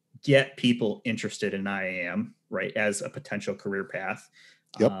get people interested in IAM, right, as a potential career path.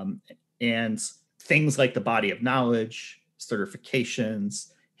 Yep. And things like the body of knowledge,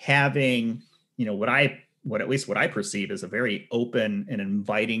 certifications, having, what I perceive as a very open and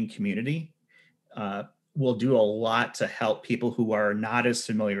inviting community, will do a lot to help people who are not as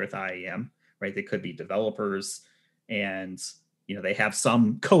familiar with IAM, right? They could be developers and, they have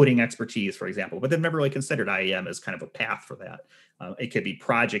some coding expertise, for example, but they've never really considered IAM as kind of a path for that. It could be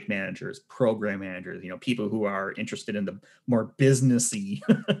project managers, program managers, people who are interested in the more businessy,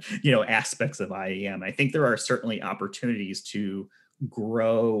 aspects of IAM. I think there are certainly opportunities to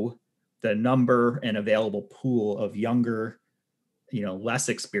grow the number and available pool of younger, less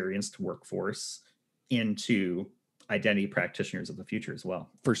experienced workforce into identity practitioners of the future as well.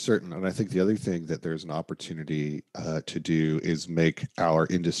 For certain. And I think the other thing that there's an opportunity to do is make our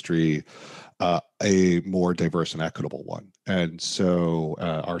industry a more diverse and equitable one. And so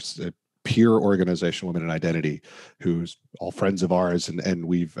our peer organization, Women in Identity, who's all friends of ours, and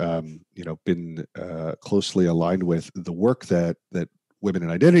we've been closely aligned with the work that Women in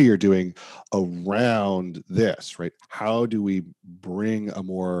Identity are doing around this, right? How do we bring a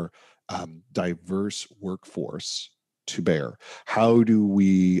more diverse workforce to bear? How do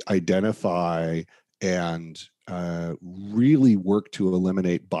we identify and really work to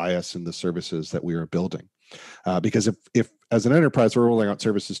eliminate bias in the services that we are building? Because if as an enterprise we're rolling out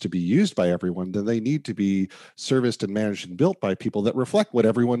services to be used by everyone, then they need to be serviced and managed and built by people that reflect what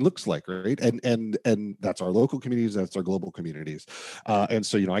everyone looks like, right? And that's our local communities, that's our global communities. And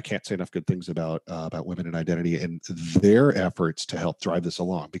so, I can't say enough good things about Women in Identity and their efforts to help drive this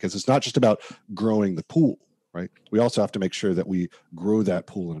along, because it's not just about growing the pool, right? We also have to make sure that we grow that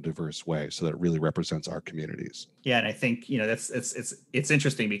pool in a diverse way so that it really represents our communities. Yeah, and I think it's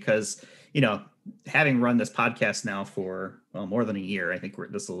interesting because having run this podcast now for more than a year, I think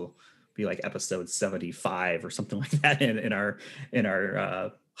this will be like episode 75 or something like that in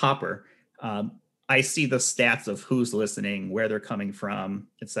our hopper. I see the stats of who's listening, where they're coming from,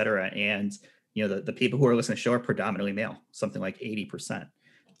 et cetera, and the people who are listening to the show are predominantly male, something like 80%.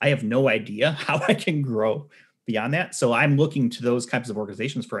 I have no idea how I can grow beyond that. So I'm looking to those types of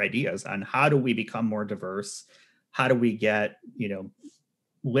organizations for ideas on how do we become more diverse? How do we get,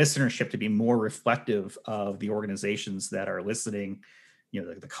 listenership to be more reflective of the organizations that are listening,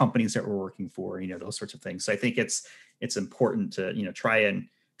 the companies that we're working for, those sorts of things. So I think it's important to,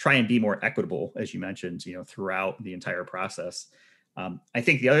 try and be more equitable, as you mentioned, throughout the entire process. I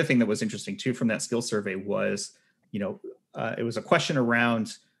think the other thing that was interesting too from that skill survey was, it was a question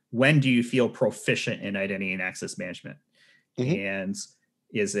around, when do you feel proficient in identity and access management? Mm-hmm. And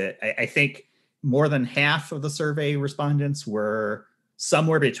is it, I think more than half of the survey respondents were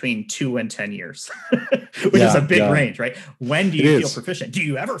somewhere between 2 and 10 years, which is a big range, right? When do you feel proficient? Do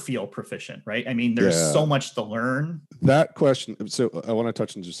you ever feel proficient, right? I mean, there's so much to learn. That question. So I want to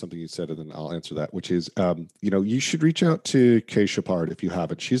touch on just something you said, and then I'll answer that, which is, you should reach out to Kay Shepard if you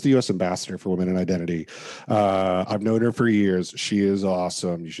haven't. She's the U.S. ambassador for Women in Identity. I've known her for years. She is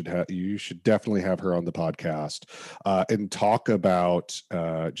awesome. You should definitely have her on the podcast and talk about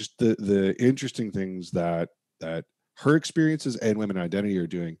just the interesting things that her experiences and Women in Identity are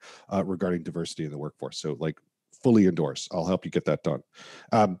doing regarding diversity in the workforce. So fully endorse. I'll help you get that done.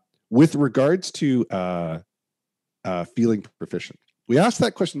 With regards to feeling proficient, we asked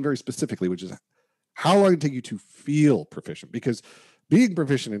that question very specifically, which is how long did it take you to feel proficient? Because being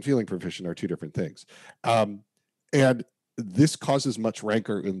proficient and feeling proficient are two different things. And this causes much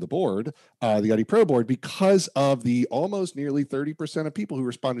rancor in the board, the IDPro board, because of the almost nearly 30% of people who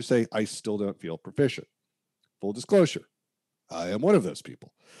respond to say, I still don't feel proficient. Full disclosure, I am one of those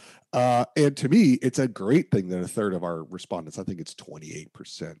people. And to me, it's a great thing that a third of our respondents, I think it's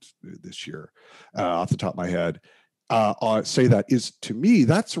 28% this year, off the top of my head, say that. Is, to me,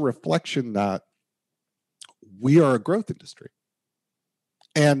 that's a reflection that we are a growth industry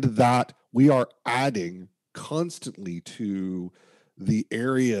and that we are adding constantly to the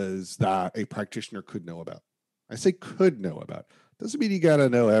areas that a practitioner could know about. I say could know about. Doesn't mean you got to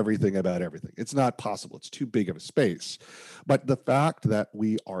know everything about everything. It's not possible. It's too big of a space. But the fact that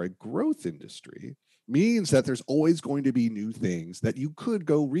we are a growth industry means that there's always going to be new things that you could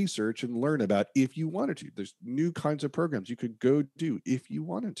go research and learn about if you wanted to. There's new kinds of programs you could go do if you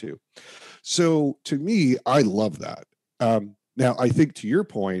wanted to. So to me, I love that. Now, I think to your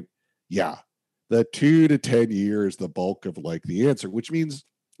point, yeah, the 2 to 10 years, the bulk of like the answer, which means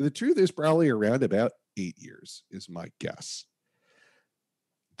the truth is probably around about 8 years is my guess.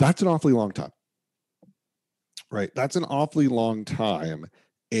 That's an awfully long time, right? That's an awfully long time.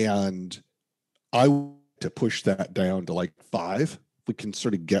 And I want to push that down to like 5. If we can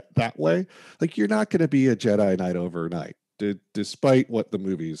sort of get that way. Like, you're not going to be a Jedi Knight overnight, despite what the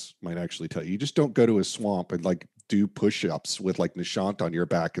movies might actually tell you. You just don't go to a swamp and like do push-ups with like Nishant on your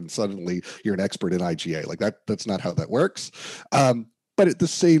back and suddenly you're an expert in IGA. Like that's not how that works. But at the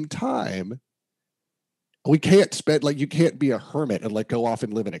same time, we can't spend, like, you can't be a hermit and like go off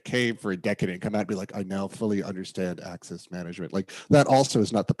and live in a cave for a decade and come out and be like, I now fully understand access management. Like, that also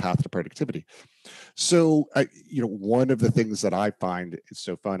is not the path to productivity. So, one of the things that I find is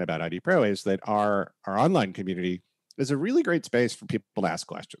so fun about IDPro is that our online community is a really great space for people to ask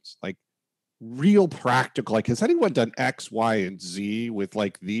questions, like real practical, like, has anyone done X, Y, and Z with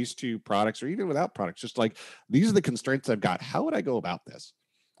like these 2 products or even without products? Just like, these are the constraints I've got. How would I go about this?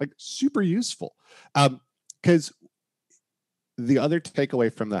 Like, super useful. Because the other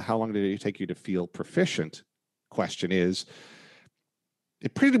takeaway from the how long did it take you to feel proficient question is,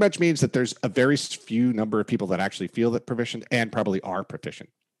 it pretty much means that there's a very few number of people that actually feel that proficient and probably are proficient,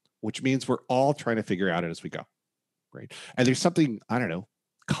 which means we're all trying to figure out it as we go, right? And there's something, I don't know,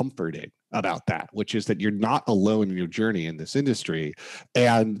 comforting about that, which is that you're not alone in your journey in this industry,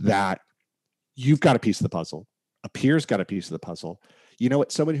 and that you've got a piece of the puzzle. A peer's got a piece of the puzzle. You know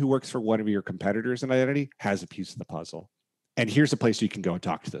what? Someone who works for one of your competitors in identity has a piece of the puzzle. And here's a place you can go and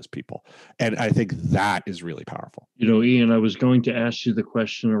talk to those people. And I think that is really powerful. Ian, I was going to ask you the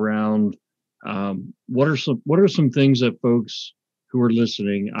question around what are some things that folks who are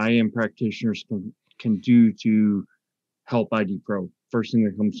listening, IAM practitioners, can do to help IDPro. First thing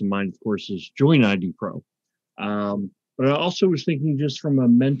that comes to mind, of course, is join IDPro. But I also was thinking, just from a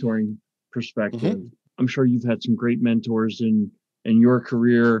mentoring perspective, I'm sure you've had some great mentors in your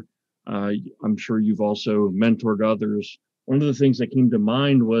career. I'm sure you've also mentored others. One of the things that came to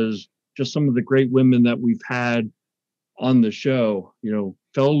mind was just some of the great women that we've had on the show.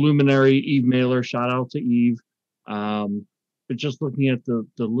 Fellow luminary Eve Mailer, shout out to Eve. But just looking at the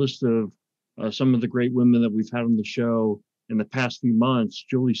list of some of the great women that we've had on the show in the past few months: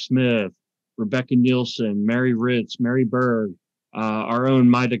 Julie Smith, Rebecca Nielsen, Mary Ritz, Mary Berg, our own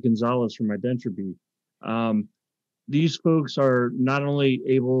Maida Gonzalez from Identity. These folks are not only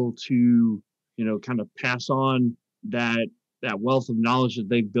able to, kind of pass on that wealth of knowledge that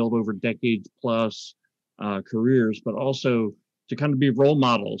they've built over decades plus careers, but also to kind of be role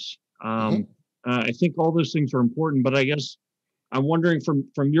models. I think all those things are important, but I guess I'm wondering,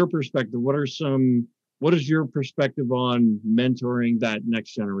 from your perspective, what is your perspective on mentoring that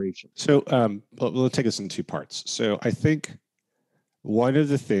next generation? So we'll take this in 2 parts. So I think one of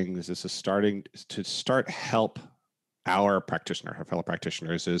the things is help our fellow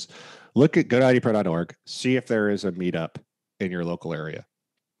practitioners is go to idpro.org, see if there is a meetup in your local area.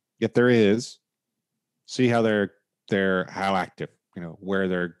 If there is, see how they're how active,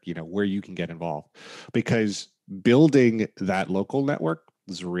 where you can get involved, because building that local network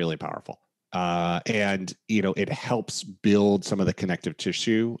is really powerful. And it helps build some of the connective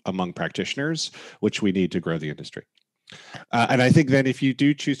tissue among practitioners, which we need to grow the industry. And I think then, if you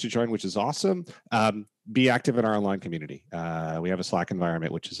do choose to join, which is awesome, be active in our online community. We have a Slack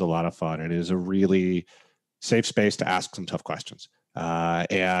environment, which is a lot of fun. It is a really safe space to ask some tough questions.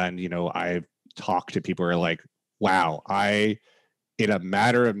 And I've talked to people who are like, wow, I, in a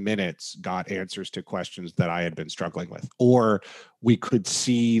matter of minutes, got answers to questions that I had been struggling with. Or we could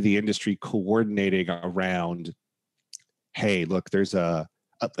see the industry coordinating around, hey, look, there's a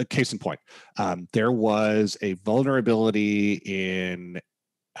case in point. There was a vulnerability in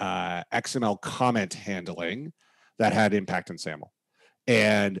XML comment handling that had impact on SAML.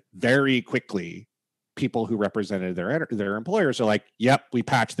 And very quickly, people who represented their employers are like, yep, we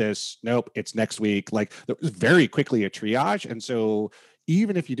patched this. Nope, it's next week. Like, there was very quickly a triage. And so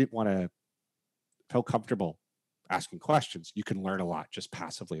even if you didn't want to feel comfortable asking questions, you can learn a lot just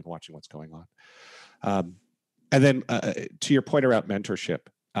passively and watching what's going on. And then to your point around mentorship,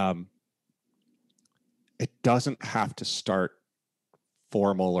 it doesn't have to start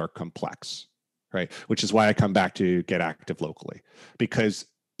formal or complex, right? Which is why I come back to get active locally, because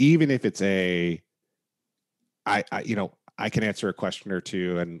even if it's I can answer a question or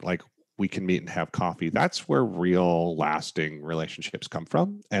two and like we can meet and have coffee. That's where real lasting relationships come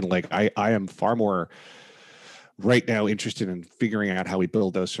from. And like I am far more right now interested in figuring out how we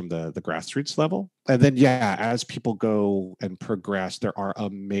build those from the grassroots level. And then as people go and progress, there are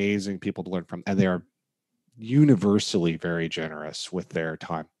amazing people to learn from, and they are universally very generous with their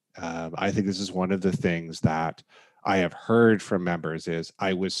time. I think this is one of the things that I have heard from members is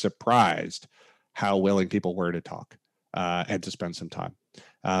I was surprised how willing people were to talk and to spend some time.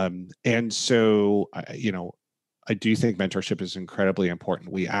 And so, I do think mentorship is incredibly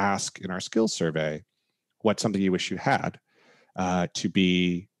important. We ask in our skills survey, what's something you wish you had to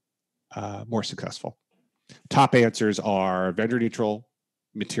be more successful? Top answers are vendor neutral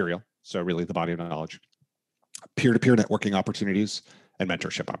material, so really the body of knowledge, peer-to-peer networking opportunities, and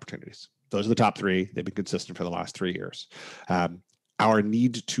mentorship opportunities. Those are the top three. They've been consistent for the last 3 years. Our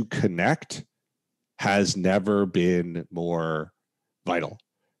need to connect has never been more vital,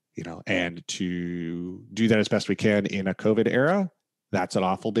 and to do that as best we can in a COVID era, that's an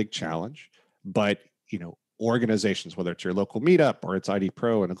awful big challenge. But, organizations, whether it's your local meetup or it's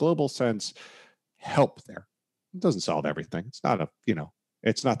IDPro in a global sense, help there. It doesn't solve everything. It's not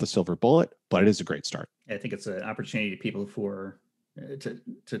it's not the silver bullet, but it is a great start. I think it's an opportunity to people to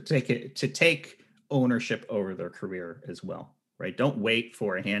take ownership over their career as well, right? Don't wait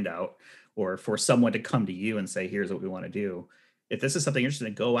for a handout or for someone to come to you and say, here's what we want to do. If this is something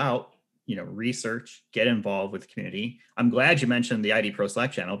interesting, go out, research, get involved with the community. I'm glad you mentioned the IDPro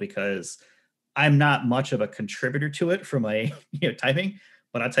Slack channel, because I'm not much of a contributor to it from a typing,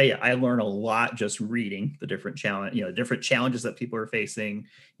 but I'll tell you, I learn a lot just reading the different different challenges that people are facing,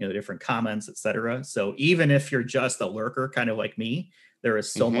 different comments, et cetera. So even if you're just a lurker, kind of like me, there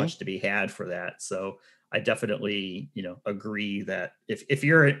is so much to be had for that. So I definitely, agree that if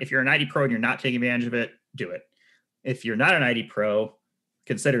you're an IDPro and you're not taking advantage of it, do it. If you're not an IDPro,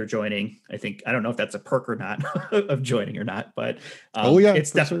 consider joining. I don't know if that's a perk or not of joining or not, but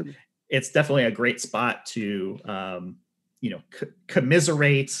it's definitely a great spot to,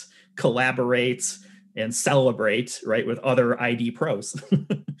 commiserate, collaborate, and celebrate, right, with other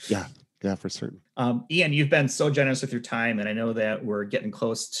IDPros. Yeah, for certain. Ian, you've been so generous with your time, and I know that we're getting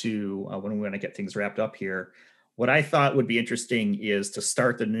close to when we're going to get things wrapped up here. What I thought would be interesting is to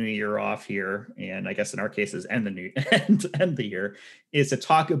start the new year off here, and I guess in our cases, end the year, is to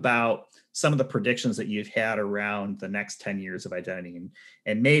talk about some of the predictions that you've had around the next 10 years of identity,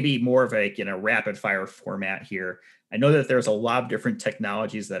 and maybe more of a rapid fire format here. I know that there's a lot of different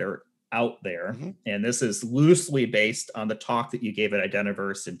technologies that are out there, and this is loosely based on the talk that you gave at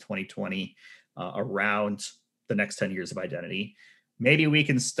Identiverse in 2020 around the next 10 years of identity. Maybe we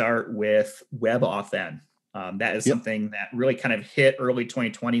can start with WebAuthn. That is something that really kind of hit early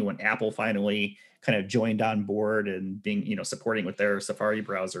 2020 when Apple finally kind of joined on board and being, supporting with their Safari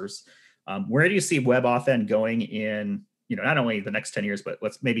browsers. Where do you see WebAuthn going in, not only the next 10 years, but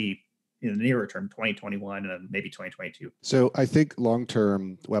let's maybe in the nearer term, 2021 and maybe 2022? So I think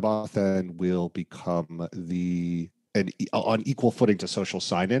long-term WebAuthn will become on equal footing to social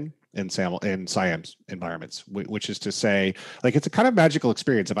sign-in in SIAM's environments, which is to say, like, it's a kind of magical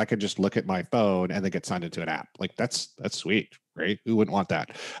experience if I could just look at my phone and then get signed into an app. Like that's sweet, right? Who wouldn't want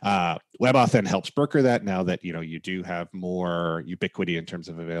that? WebAuthn helps broker that now that you do have more ubiquity in terms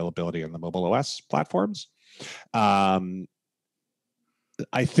of availability on the mobile OS platforms.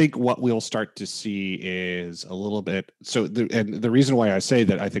 I think what we'll start to see is a little bit. So, the reason why I say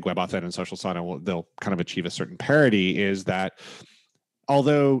that I think WebAuthn and social sign-on they'll kind of achieve a certain parity is that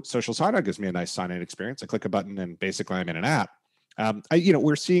although social sign-on gives me a nice sign-in experience, I click a button and basically I'm in an app.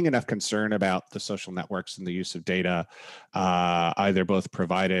 We're seeing enough concern about the social networks and the use of data, either both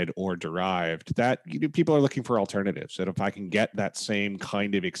provided or derived, that people are looking for alternatives. And if I can get that same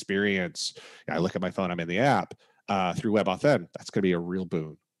kind of experience, I look at my phone, I'm in the app. Through WebAuthn, that's going to be a real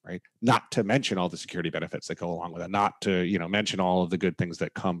boon, right? Not to mention all the security benefits that go along with it, not to mention all of the good things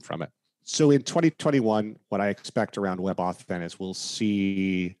that come from it. So in 2021, what I expect around WebAuthn is we'll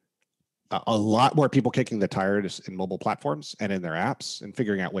see a lot more people kicking the tires in mobile platforms and in their apps and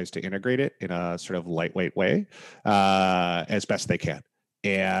figuring out ways to integrate it in a sort of lightweight way as best they can.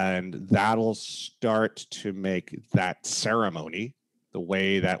 And that'll start to make that ceremony, the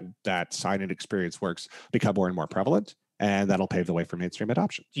way that sign-in experience works, become more and more prevalent. and that'll pave the way for mainstream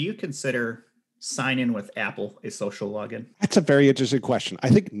adoption. Do you consider sign in with Apple a social login? That's a very interesting question. I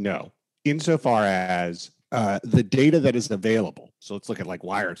think no, insofar as the data that is available. So let's look at like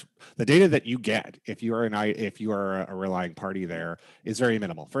wires. The data that you get if you are a relying party there is very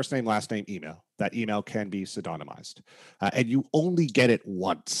minimal. First name, last name, email. That email can be pseudonymized, and you only get it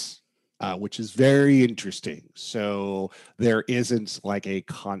once, which is very interesting. So there isn't like a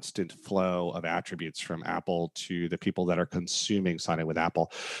constant flow of attributes from Apple to the people that are consuming Sign In with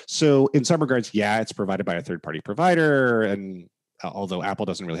Apple. So in some regards, yeah, it's provided by a third-party provider, and although Apple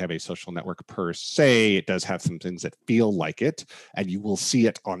doesn't really have a social network per se, it does have some things that feel like it, and you will see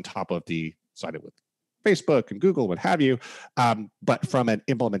it on top of the Sign In with Facebook and Google, what have you. But from an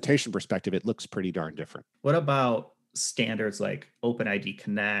implementation perspective, it looks pretty darn different. What about standards like OpenID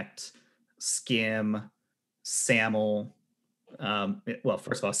Connect, SCIM, SAML? Well,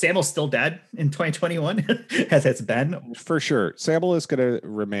 first of all, SAML's still dead in 2021, as it's been. For sure. SAML is going to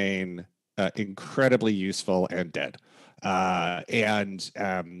remain incredibly useful and dead. And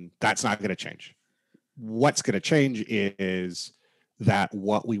that's not going to change. What's going to change is that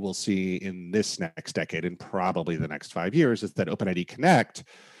what we will see in this next decade and probably the next 5 years is that OpenID Connect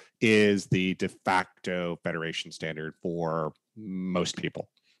is the de facto federation standard for most people.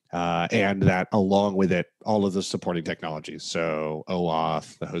 And that along with it, all of the supporting technologies, so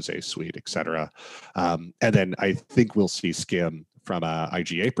OAuth, the Jose suite, et cetera. And then I think we'll see SCIM from a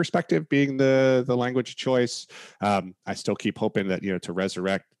IGA perspective being the language of choice. I still keep hoping that, to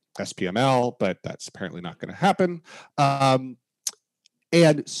resurrect SPML, but that's apparently not going to happen.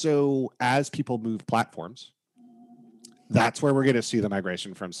 And so as people move platforms, that's where we're going to see the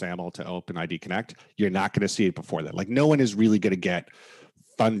migration from SAML to OpenID Connect. You're not going to see it before that. Like no one is really going to get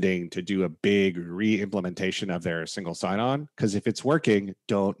funding to do a big re-implementation of their single sign-on, because if it's working,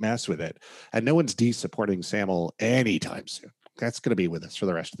 don't mess with it. And no one's de-supporting SAML anytime soon. That's going to be with us for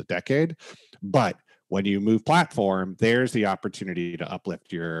the rest of the decade. But when you move platform, there's the opportunity to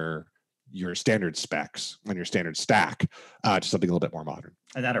uplift your standard specs and your standard stack to something a little bit more modern.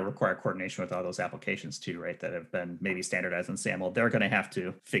 And that'll require coordination with all those applications too, right? That have been maybe standardized in SAML. They're going to have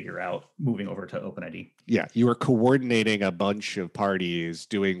to figure out moving over to OpenID. Yeah, you are coordinating a bunch of parties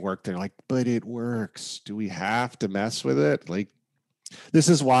doing work. They're like, but it works. Do we have to mess with it? Like, this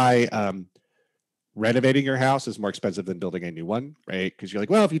is why renovating your house is more expensive than building a new one, right? Because you're like,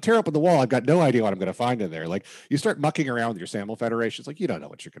 well, if you tear open the wall, I've got no idea what I'm going to find in there. Like you start mucking around with your SAML federations, like you don't know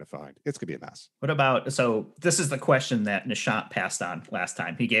what you're going to find. It's going to be a mess. What about, so this is the question that Nishant passed on last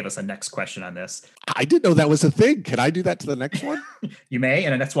time. He gave us a next question on this. I didn't know that was a thing. Can I do that to the next one? You may,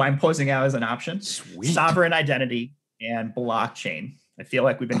 and that's why I'm posing out as an option. Sweet. Sovereign identity and blockchain. I feel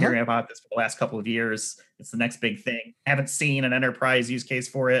like we've been hearing about this for the last couple of years. It's the next big thing. I haven't seen an enterprise use case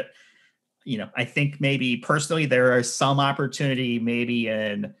for it. I think maybe personally there is some opportunity maybe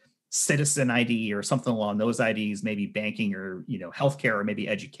in citizen ID or something along those IDs, maybe banking or, healthcare or maybe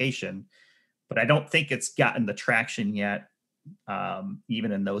education. But I don't think it's gotten the traction yet,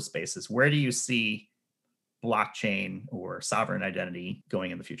 even in those spaces. Where do you see blockchain or sovereign identity going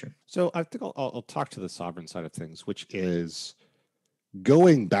in the future? So I think I'll talk to the sovereign side of things, which is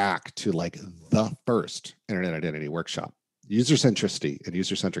going back to like the first Internet Identity Workshop. User centricity and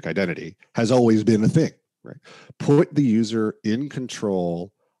user-centric identity has always been a thing, right? Put the user in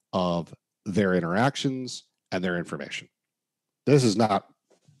control of their interactions and their information. This is not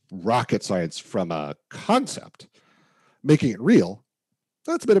rocket science from a concept. Making it real,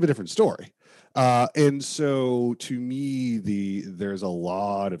 that's a bit of a different story. And so to me, there's a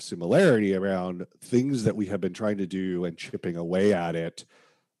lot of similarity around things that we have been trying to do and chipping away at it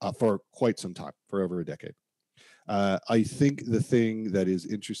for quite some time, for over a decade. I think the thing that is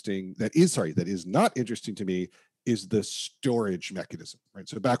not interesting to me is the storage mechanism, right?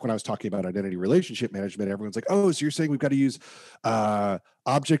 So back when I was talking about identity relationship management, everyone's like, oh, so you're saying we've got to use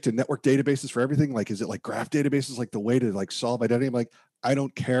object and network databases for everything? Like, is it like graph databases, like the way to like solve identity? I'm like, I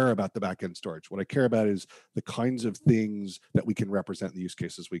don't care about the backend storage. What I care about is the kinds of things that we can represent in the use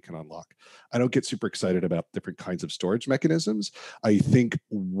cases we can unlock. I don't get super excited about different kinds of storage mechanisms. I think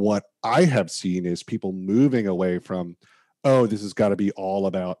what I have seen is people moving away from, oh, this has got to be all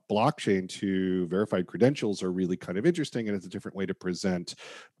about blockchain, to verified credentials are really kind of interesting. And it's a different way to present,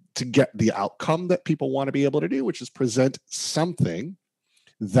 to get the outcome that people want to be able to do, which is present something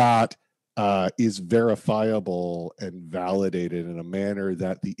that is verifiable and validated in a manner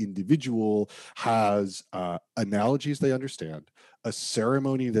that the individual has analogies they understand, a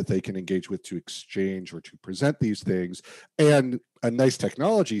ceremony that they can engage with to exchange or to present these things, and a nice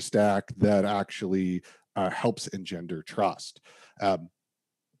technology stack that actually helps engender trust. A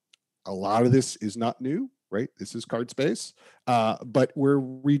lot of this is not new. right? This is card space, but we're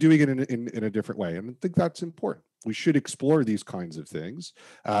redoing it in a different way. And I think that's important. We should explore these kinds of things.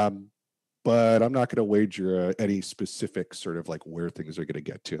 But I'm not going to wager any specific sort of like where things are going to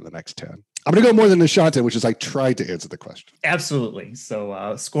get to in the next 10. I'm going to go more than Nishant, which is I tried to answer the question. Absolutely.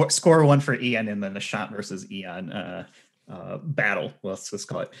 So score one for Ian in the Nishant versus Ian battle. Let's just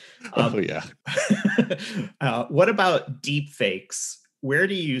call it. Oh, yeah. What about deep fakes? Where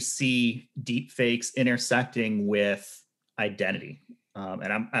do you see deep fakes intersecting with identity?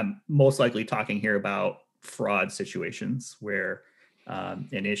 And I'm most likely talking here about fraud situations where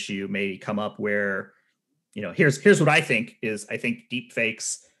an issue may come up where, here's what I think deep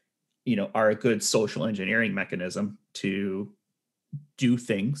fakes, are a good social engineering mechanism to do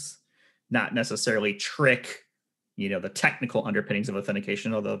things, not necessarily trick, the technical underpinnings of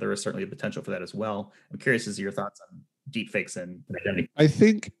authentication, although there is certainly a potential for that as well. I'm curious as to your thoughts on deep fakes and identity. I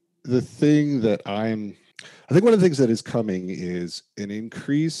think one of the things that is coming is an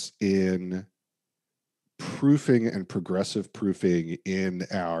increase in proofing and progressive proofing in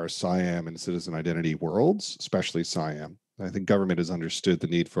our IAM and citizen identity worlds, especially IAM. I think government has understood the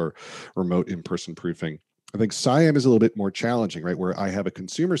need for remote in-person proofing. I think IAM is a little bit more challenging, right? Where I have a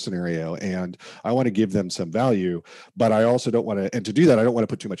consumer scenario and I want to give them some value, but I also don't want to, and to do that, I don't want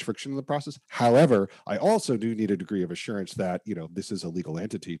to put too much friction in the process. However, I also do need a degree of assurance that, this is a legal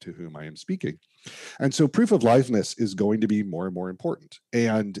entity to whom I am speaking. And so proof of liveness is going to be more and more important.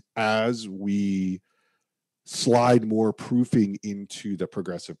 And as we slide more proofing into the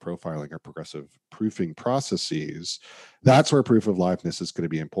progressive profiling or progressive proofing processes, that's where proof of liveness is going to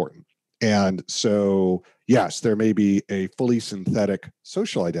be important. And so, yes, there may be a fully synthetic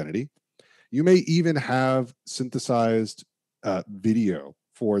social identity. You may even have synthesized video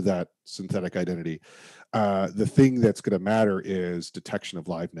for that synthetic identity. The thing that's going to matter is detection of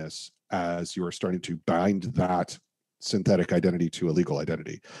liveness as you are starting to bind that synthetic identity to a legal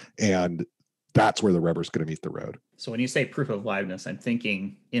identity. And that's where the rubber's going to meet the road. So when you say proof of liveness, I'm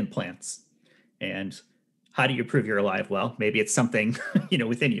thinking implants. And how do you prove you're alive? Well, maybe it's something,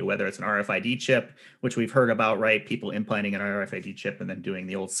 within you, whether it's an RFID chip, which we've heard about, right? People implanting an RFID chip and then doing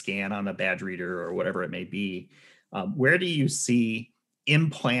the old scan on a badge reader or whatever it may be. Where do you see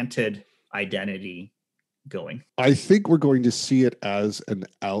implanted identity going? I think we're going to see it as an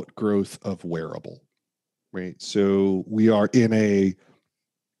outgrowth of wearable, right? So we are in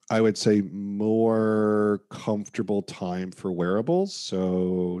I would say, more comfortable time for wearables.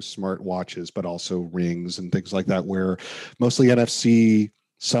 So smart watches, but also rings and things like that, where mostly NFC,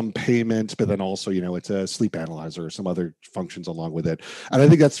 some payment, but then also, it's a sleep analyzer or some other functions along with it. And I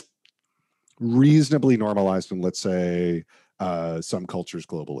think that's reasonably normalized in, let's say, some cultures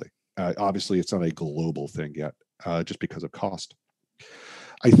globally. Obviously, it's not a global thing yet, just because of cost.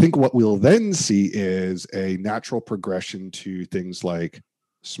 I think what we'll then see is a natural progression to things like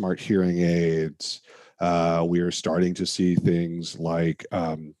smart hearing aids. We are starting to see things like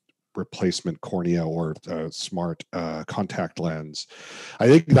replacement cornea or smart contact lens. I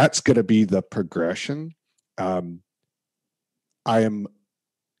think that's going to be the progression. I am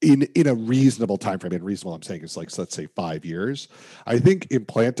in a reasonable time frame. And reasonable, I'm saying, is like, let's say 5 years. I think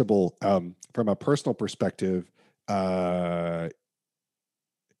implantable, from a personal perspective,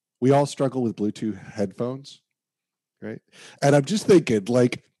 we all struggle with Bluetooth headphones. Right. And I'm just thinking,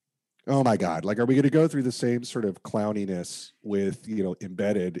 like, oh my God, like, are we going to go through the same sort of clowniness with,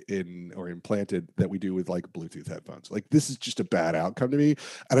 embedded in or implanted that we do with like Bluetooth headphones? Like, this is just a bad outcome to me.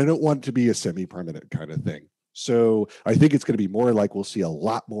 And I don't want it to be a semi-permanent kind of thing. So I think it's going to be more like we'll see a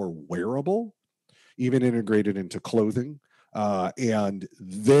lot more wearable, even integrated into clothing. And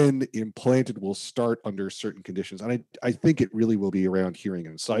then implanted will start under certain conditions. And I think it really will be around hearing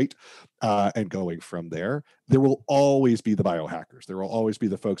and sight, and going from there. There will always be the biohackers. There will always be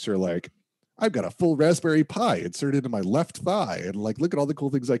the folks who are like, I've got a full Raspberry Pi inserted into my left thigh, and like, look at all the cool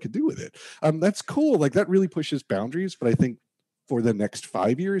things I could do with it. That's cool. Like, that really pushes boundaries. But I think for the next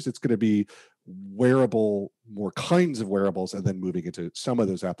 5 years, it's going to be wearable, more kinds of wearables, and then moving into some of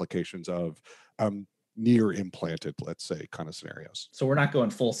those applications of near implanted, let's say, kind of scenarios. So we're not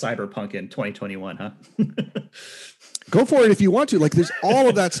going full cyberpunk in 2021, huh? Go for it if you want to. Like, there's all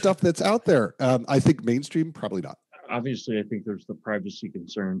of that stuff that's out there. I think mainstream, probably not. Obviously, I think there's the privacy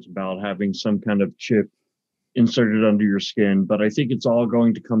concerns about having some kind of chip inserted under your skin, but I think it's all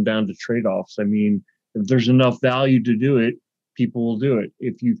going to come down to trade-offs. I mean, if there's enough value to do it, people will do it.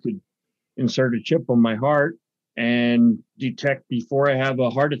 If you could insert a chip on my heart and detect before I have a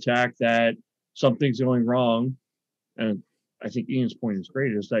heart attack that something's going wrong, and I think Ian's point is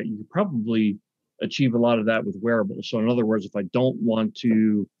great, is that you could probably achieve a lot of that with wearables. So in other words, if I don't want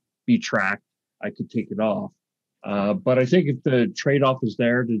to be tracked, I could take it off. But I think if the trade-off is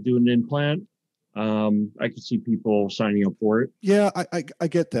there to do an implant, I could see people signing up for it. Yeah, I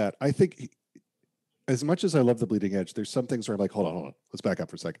get that. I think as much as I love the bleeding edge, there's some things where I'm like, hold on. Let's back up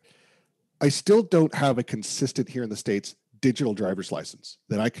for a second. I still don't have a consistent here in the States digital driver's license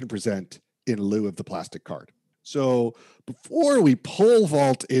that I can present in lieu of the plastic card. So before we pole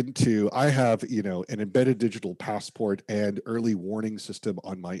vault into, I have, an embedded digital passport and early warning system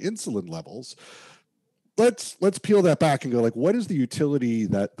on my insulin levels. Let's peel that back and go like, what is the utility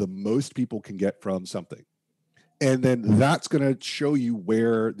that the most people can get from something? And then that's going to show you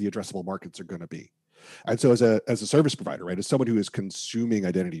where the addressable markets are going to be. And so as a service provider, right, as someone who is consuming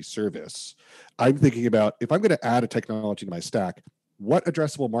identity service, I'm thinking about, if I'm going to add a technology to my stack, what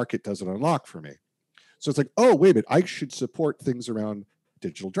addressable market does it unlock for me? So it's like, oh, wait a minute, I should support things around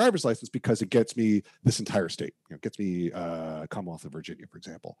digital driver's license because it gets me this entire state. It gets me Commonwealth of Virginia, for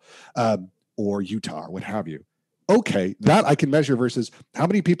example, or Utah, or what have you. Okay, that I can measure versus how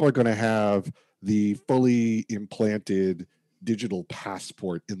many people are going to have the fully implanted digital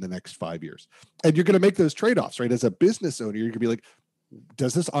passport in the next 5 years. And you're going to make those trade-offs, right? As a business owner, you're going to be like,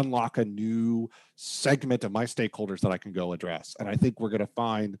 does this unlock a new segment of my stakeholders that I can go address? And I think we're going to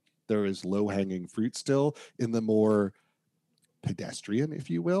find there is low-hanging fruit still in the more pedestrian, if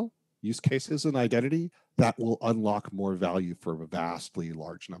you will, use cases in identity that will unlock more value for vastly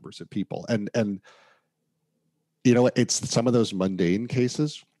large numbers of people. And it's some of those mundane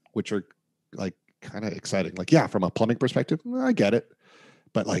cases, which are like kind of exciting. Like, yeah, from a plumbing perspective, I get it.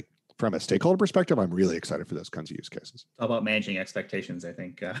 But like from a stakeholder perspective, I'm really excited for those kinds of use cases. It's all about managing expectations, I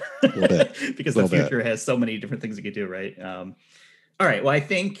think, a little bit. Because the future has so many different things you could do, right? All right. Well, I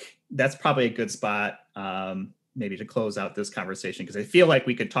think that's probably a good spot maybe to close out this conversation, because I feel like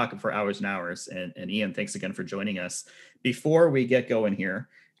we could talk for hours and hours. And Ian, thanks again for joining us. Before we get going here,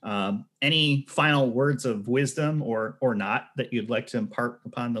 any final words of wisdom or not that you'd like to impart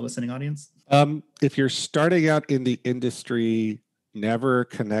upon the listening audience? If you're starting out in the industry, never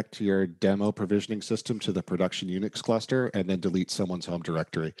connect your demo provisioning system to the production Unix cluster and then delete someone's home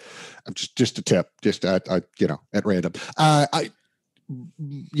directory. Just a tip, just at random. I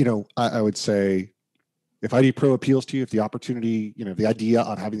would say, if IDPro appeals to you, if the opportunity, the idea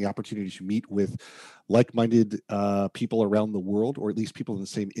of having the opportunity to meet with like-minded people around the world, or at least people in the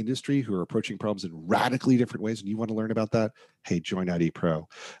same industry who are approaching problems in radically different ways, and you want to learn about that, hey, join IDPro.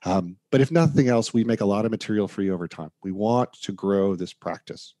 But if nothing else, we make a lot of material for you over time. We want to grow this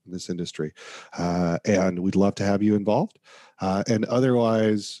practice in this industry, and we'd love to have you involved. And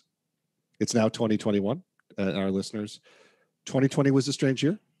otherwise, it's now 2021, our listeners. 2020 was a strange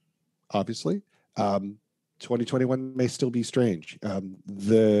year, obviously. 2021 may still be strange.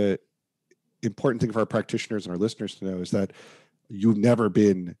 The important thing for our practitioners and our listeners to know is that you've never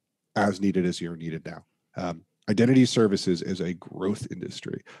been as needed as you're needed now. Identity services is a growth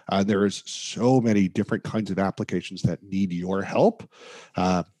industry. There is so many different kinds of applications that need your help.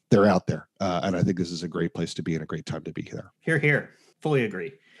 They're out there. And I think this is a great place to be and a great time to be there. Hear, hear. Fully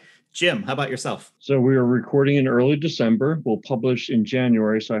agree. Jim, how about yourself? So we are recording in early December. We'll publish in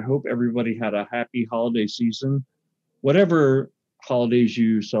January. So I hope everybody had a happy holiday season, whatever holidays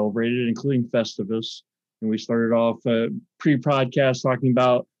you celebrated, including Festivus. And we started off pre-podcast talking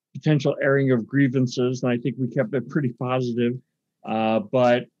about potential airing of grievances. And I think we kept it pretty positive,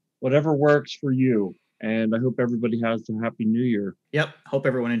 but whatever works for you. And I hope everybody has a happy new year. Yep. Hope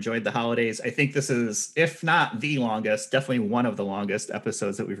everyone enjoyed the holidays. I think this is, if not the longest, definitely one of the longest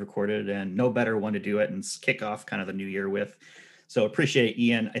episodes that we've recorded, and no better one to do it and kick off kind of the new year with. So appreciate it,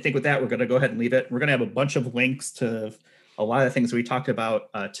 Ian. I think with that, we're going to go ahead and leave it. We're going to have a bunch of links to a lot of the things we talked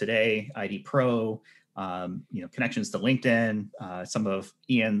about today, IDPro, connections to LinkedIn, some of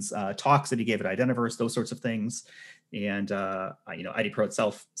Ian's talks that he gave at Identiverse, those sorts of things, and, IDPro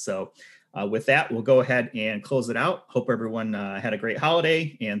itself. So with that, we'll go ahead and close it out. Hope everyone had a great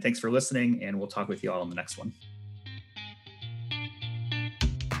holiday, and thanks for listening, and we'll talk with you all in the next one.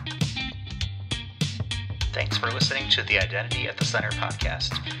 Thanks for listening to the Identity at the Center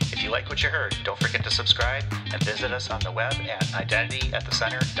podcast. If you like what you heard, don't forget to subscribe and visit us on the web at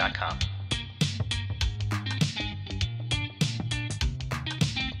identityatthecenter.com.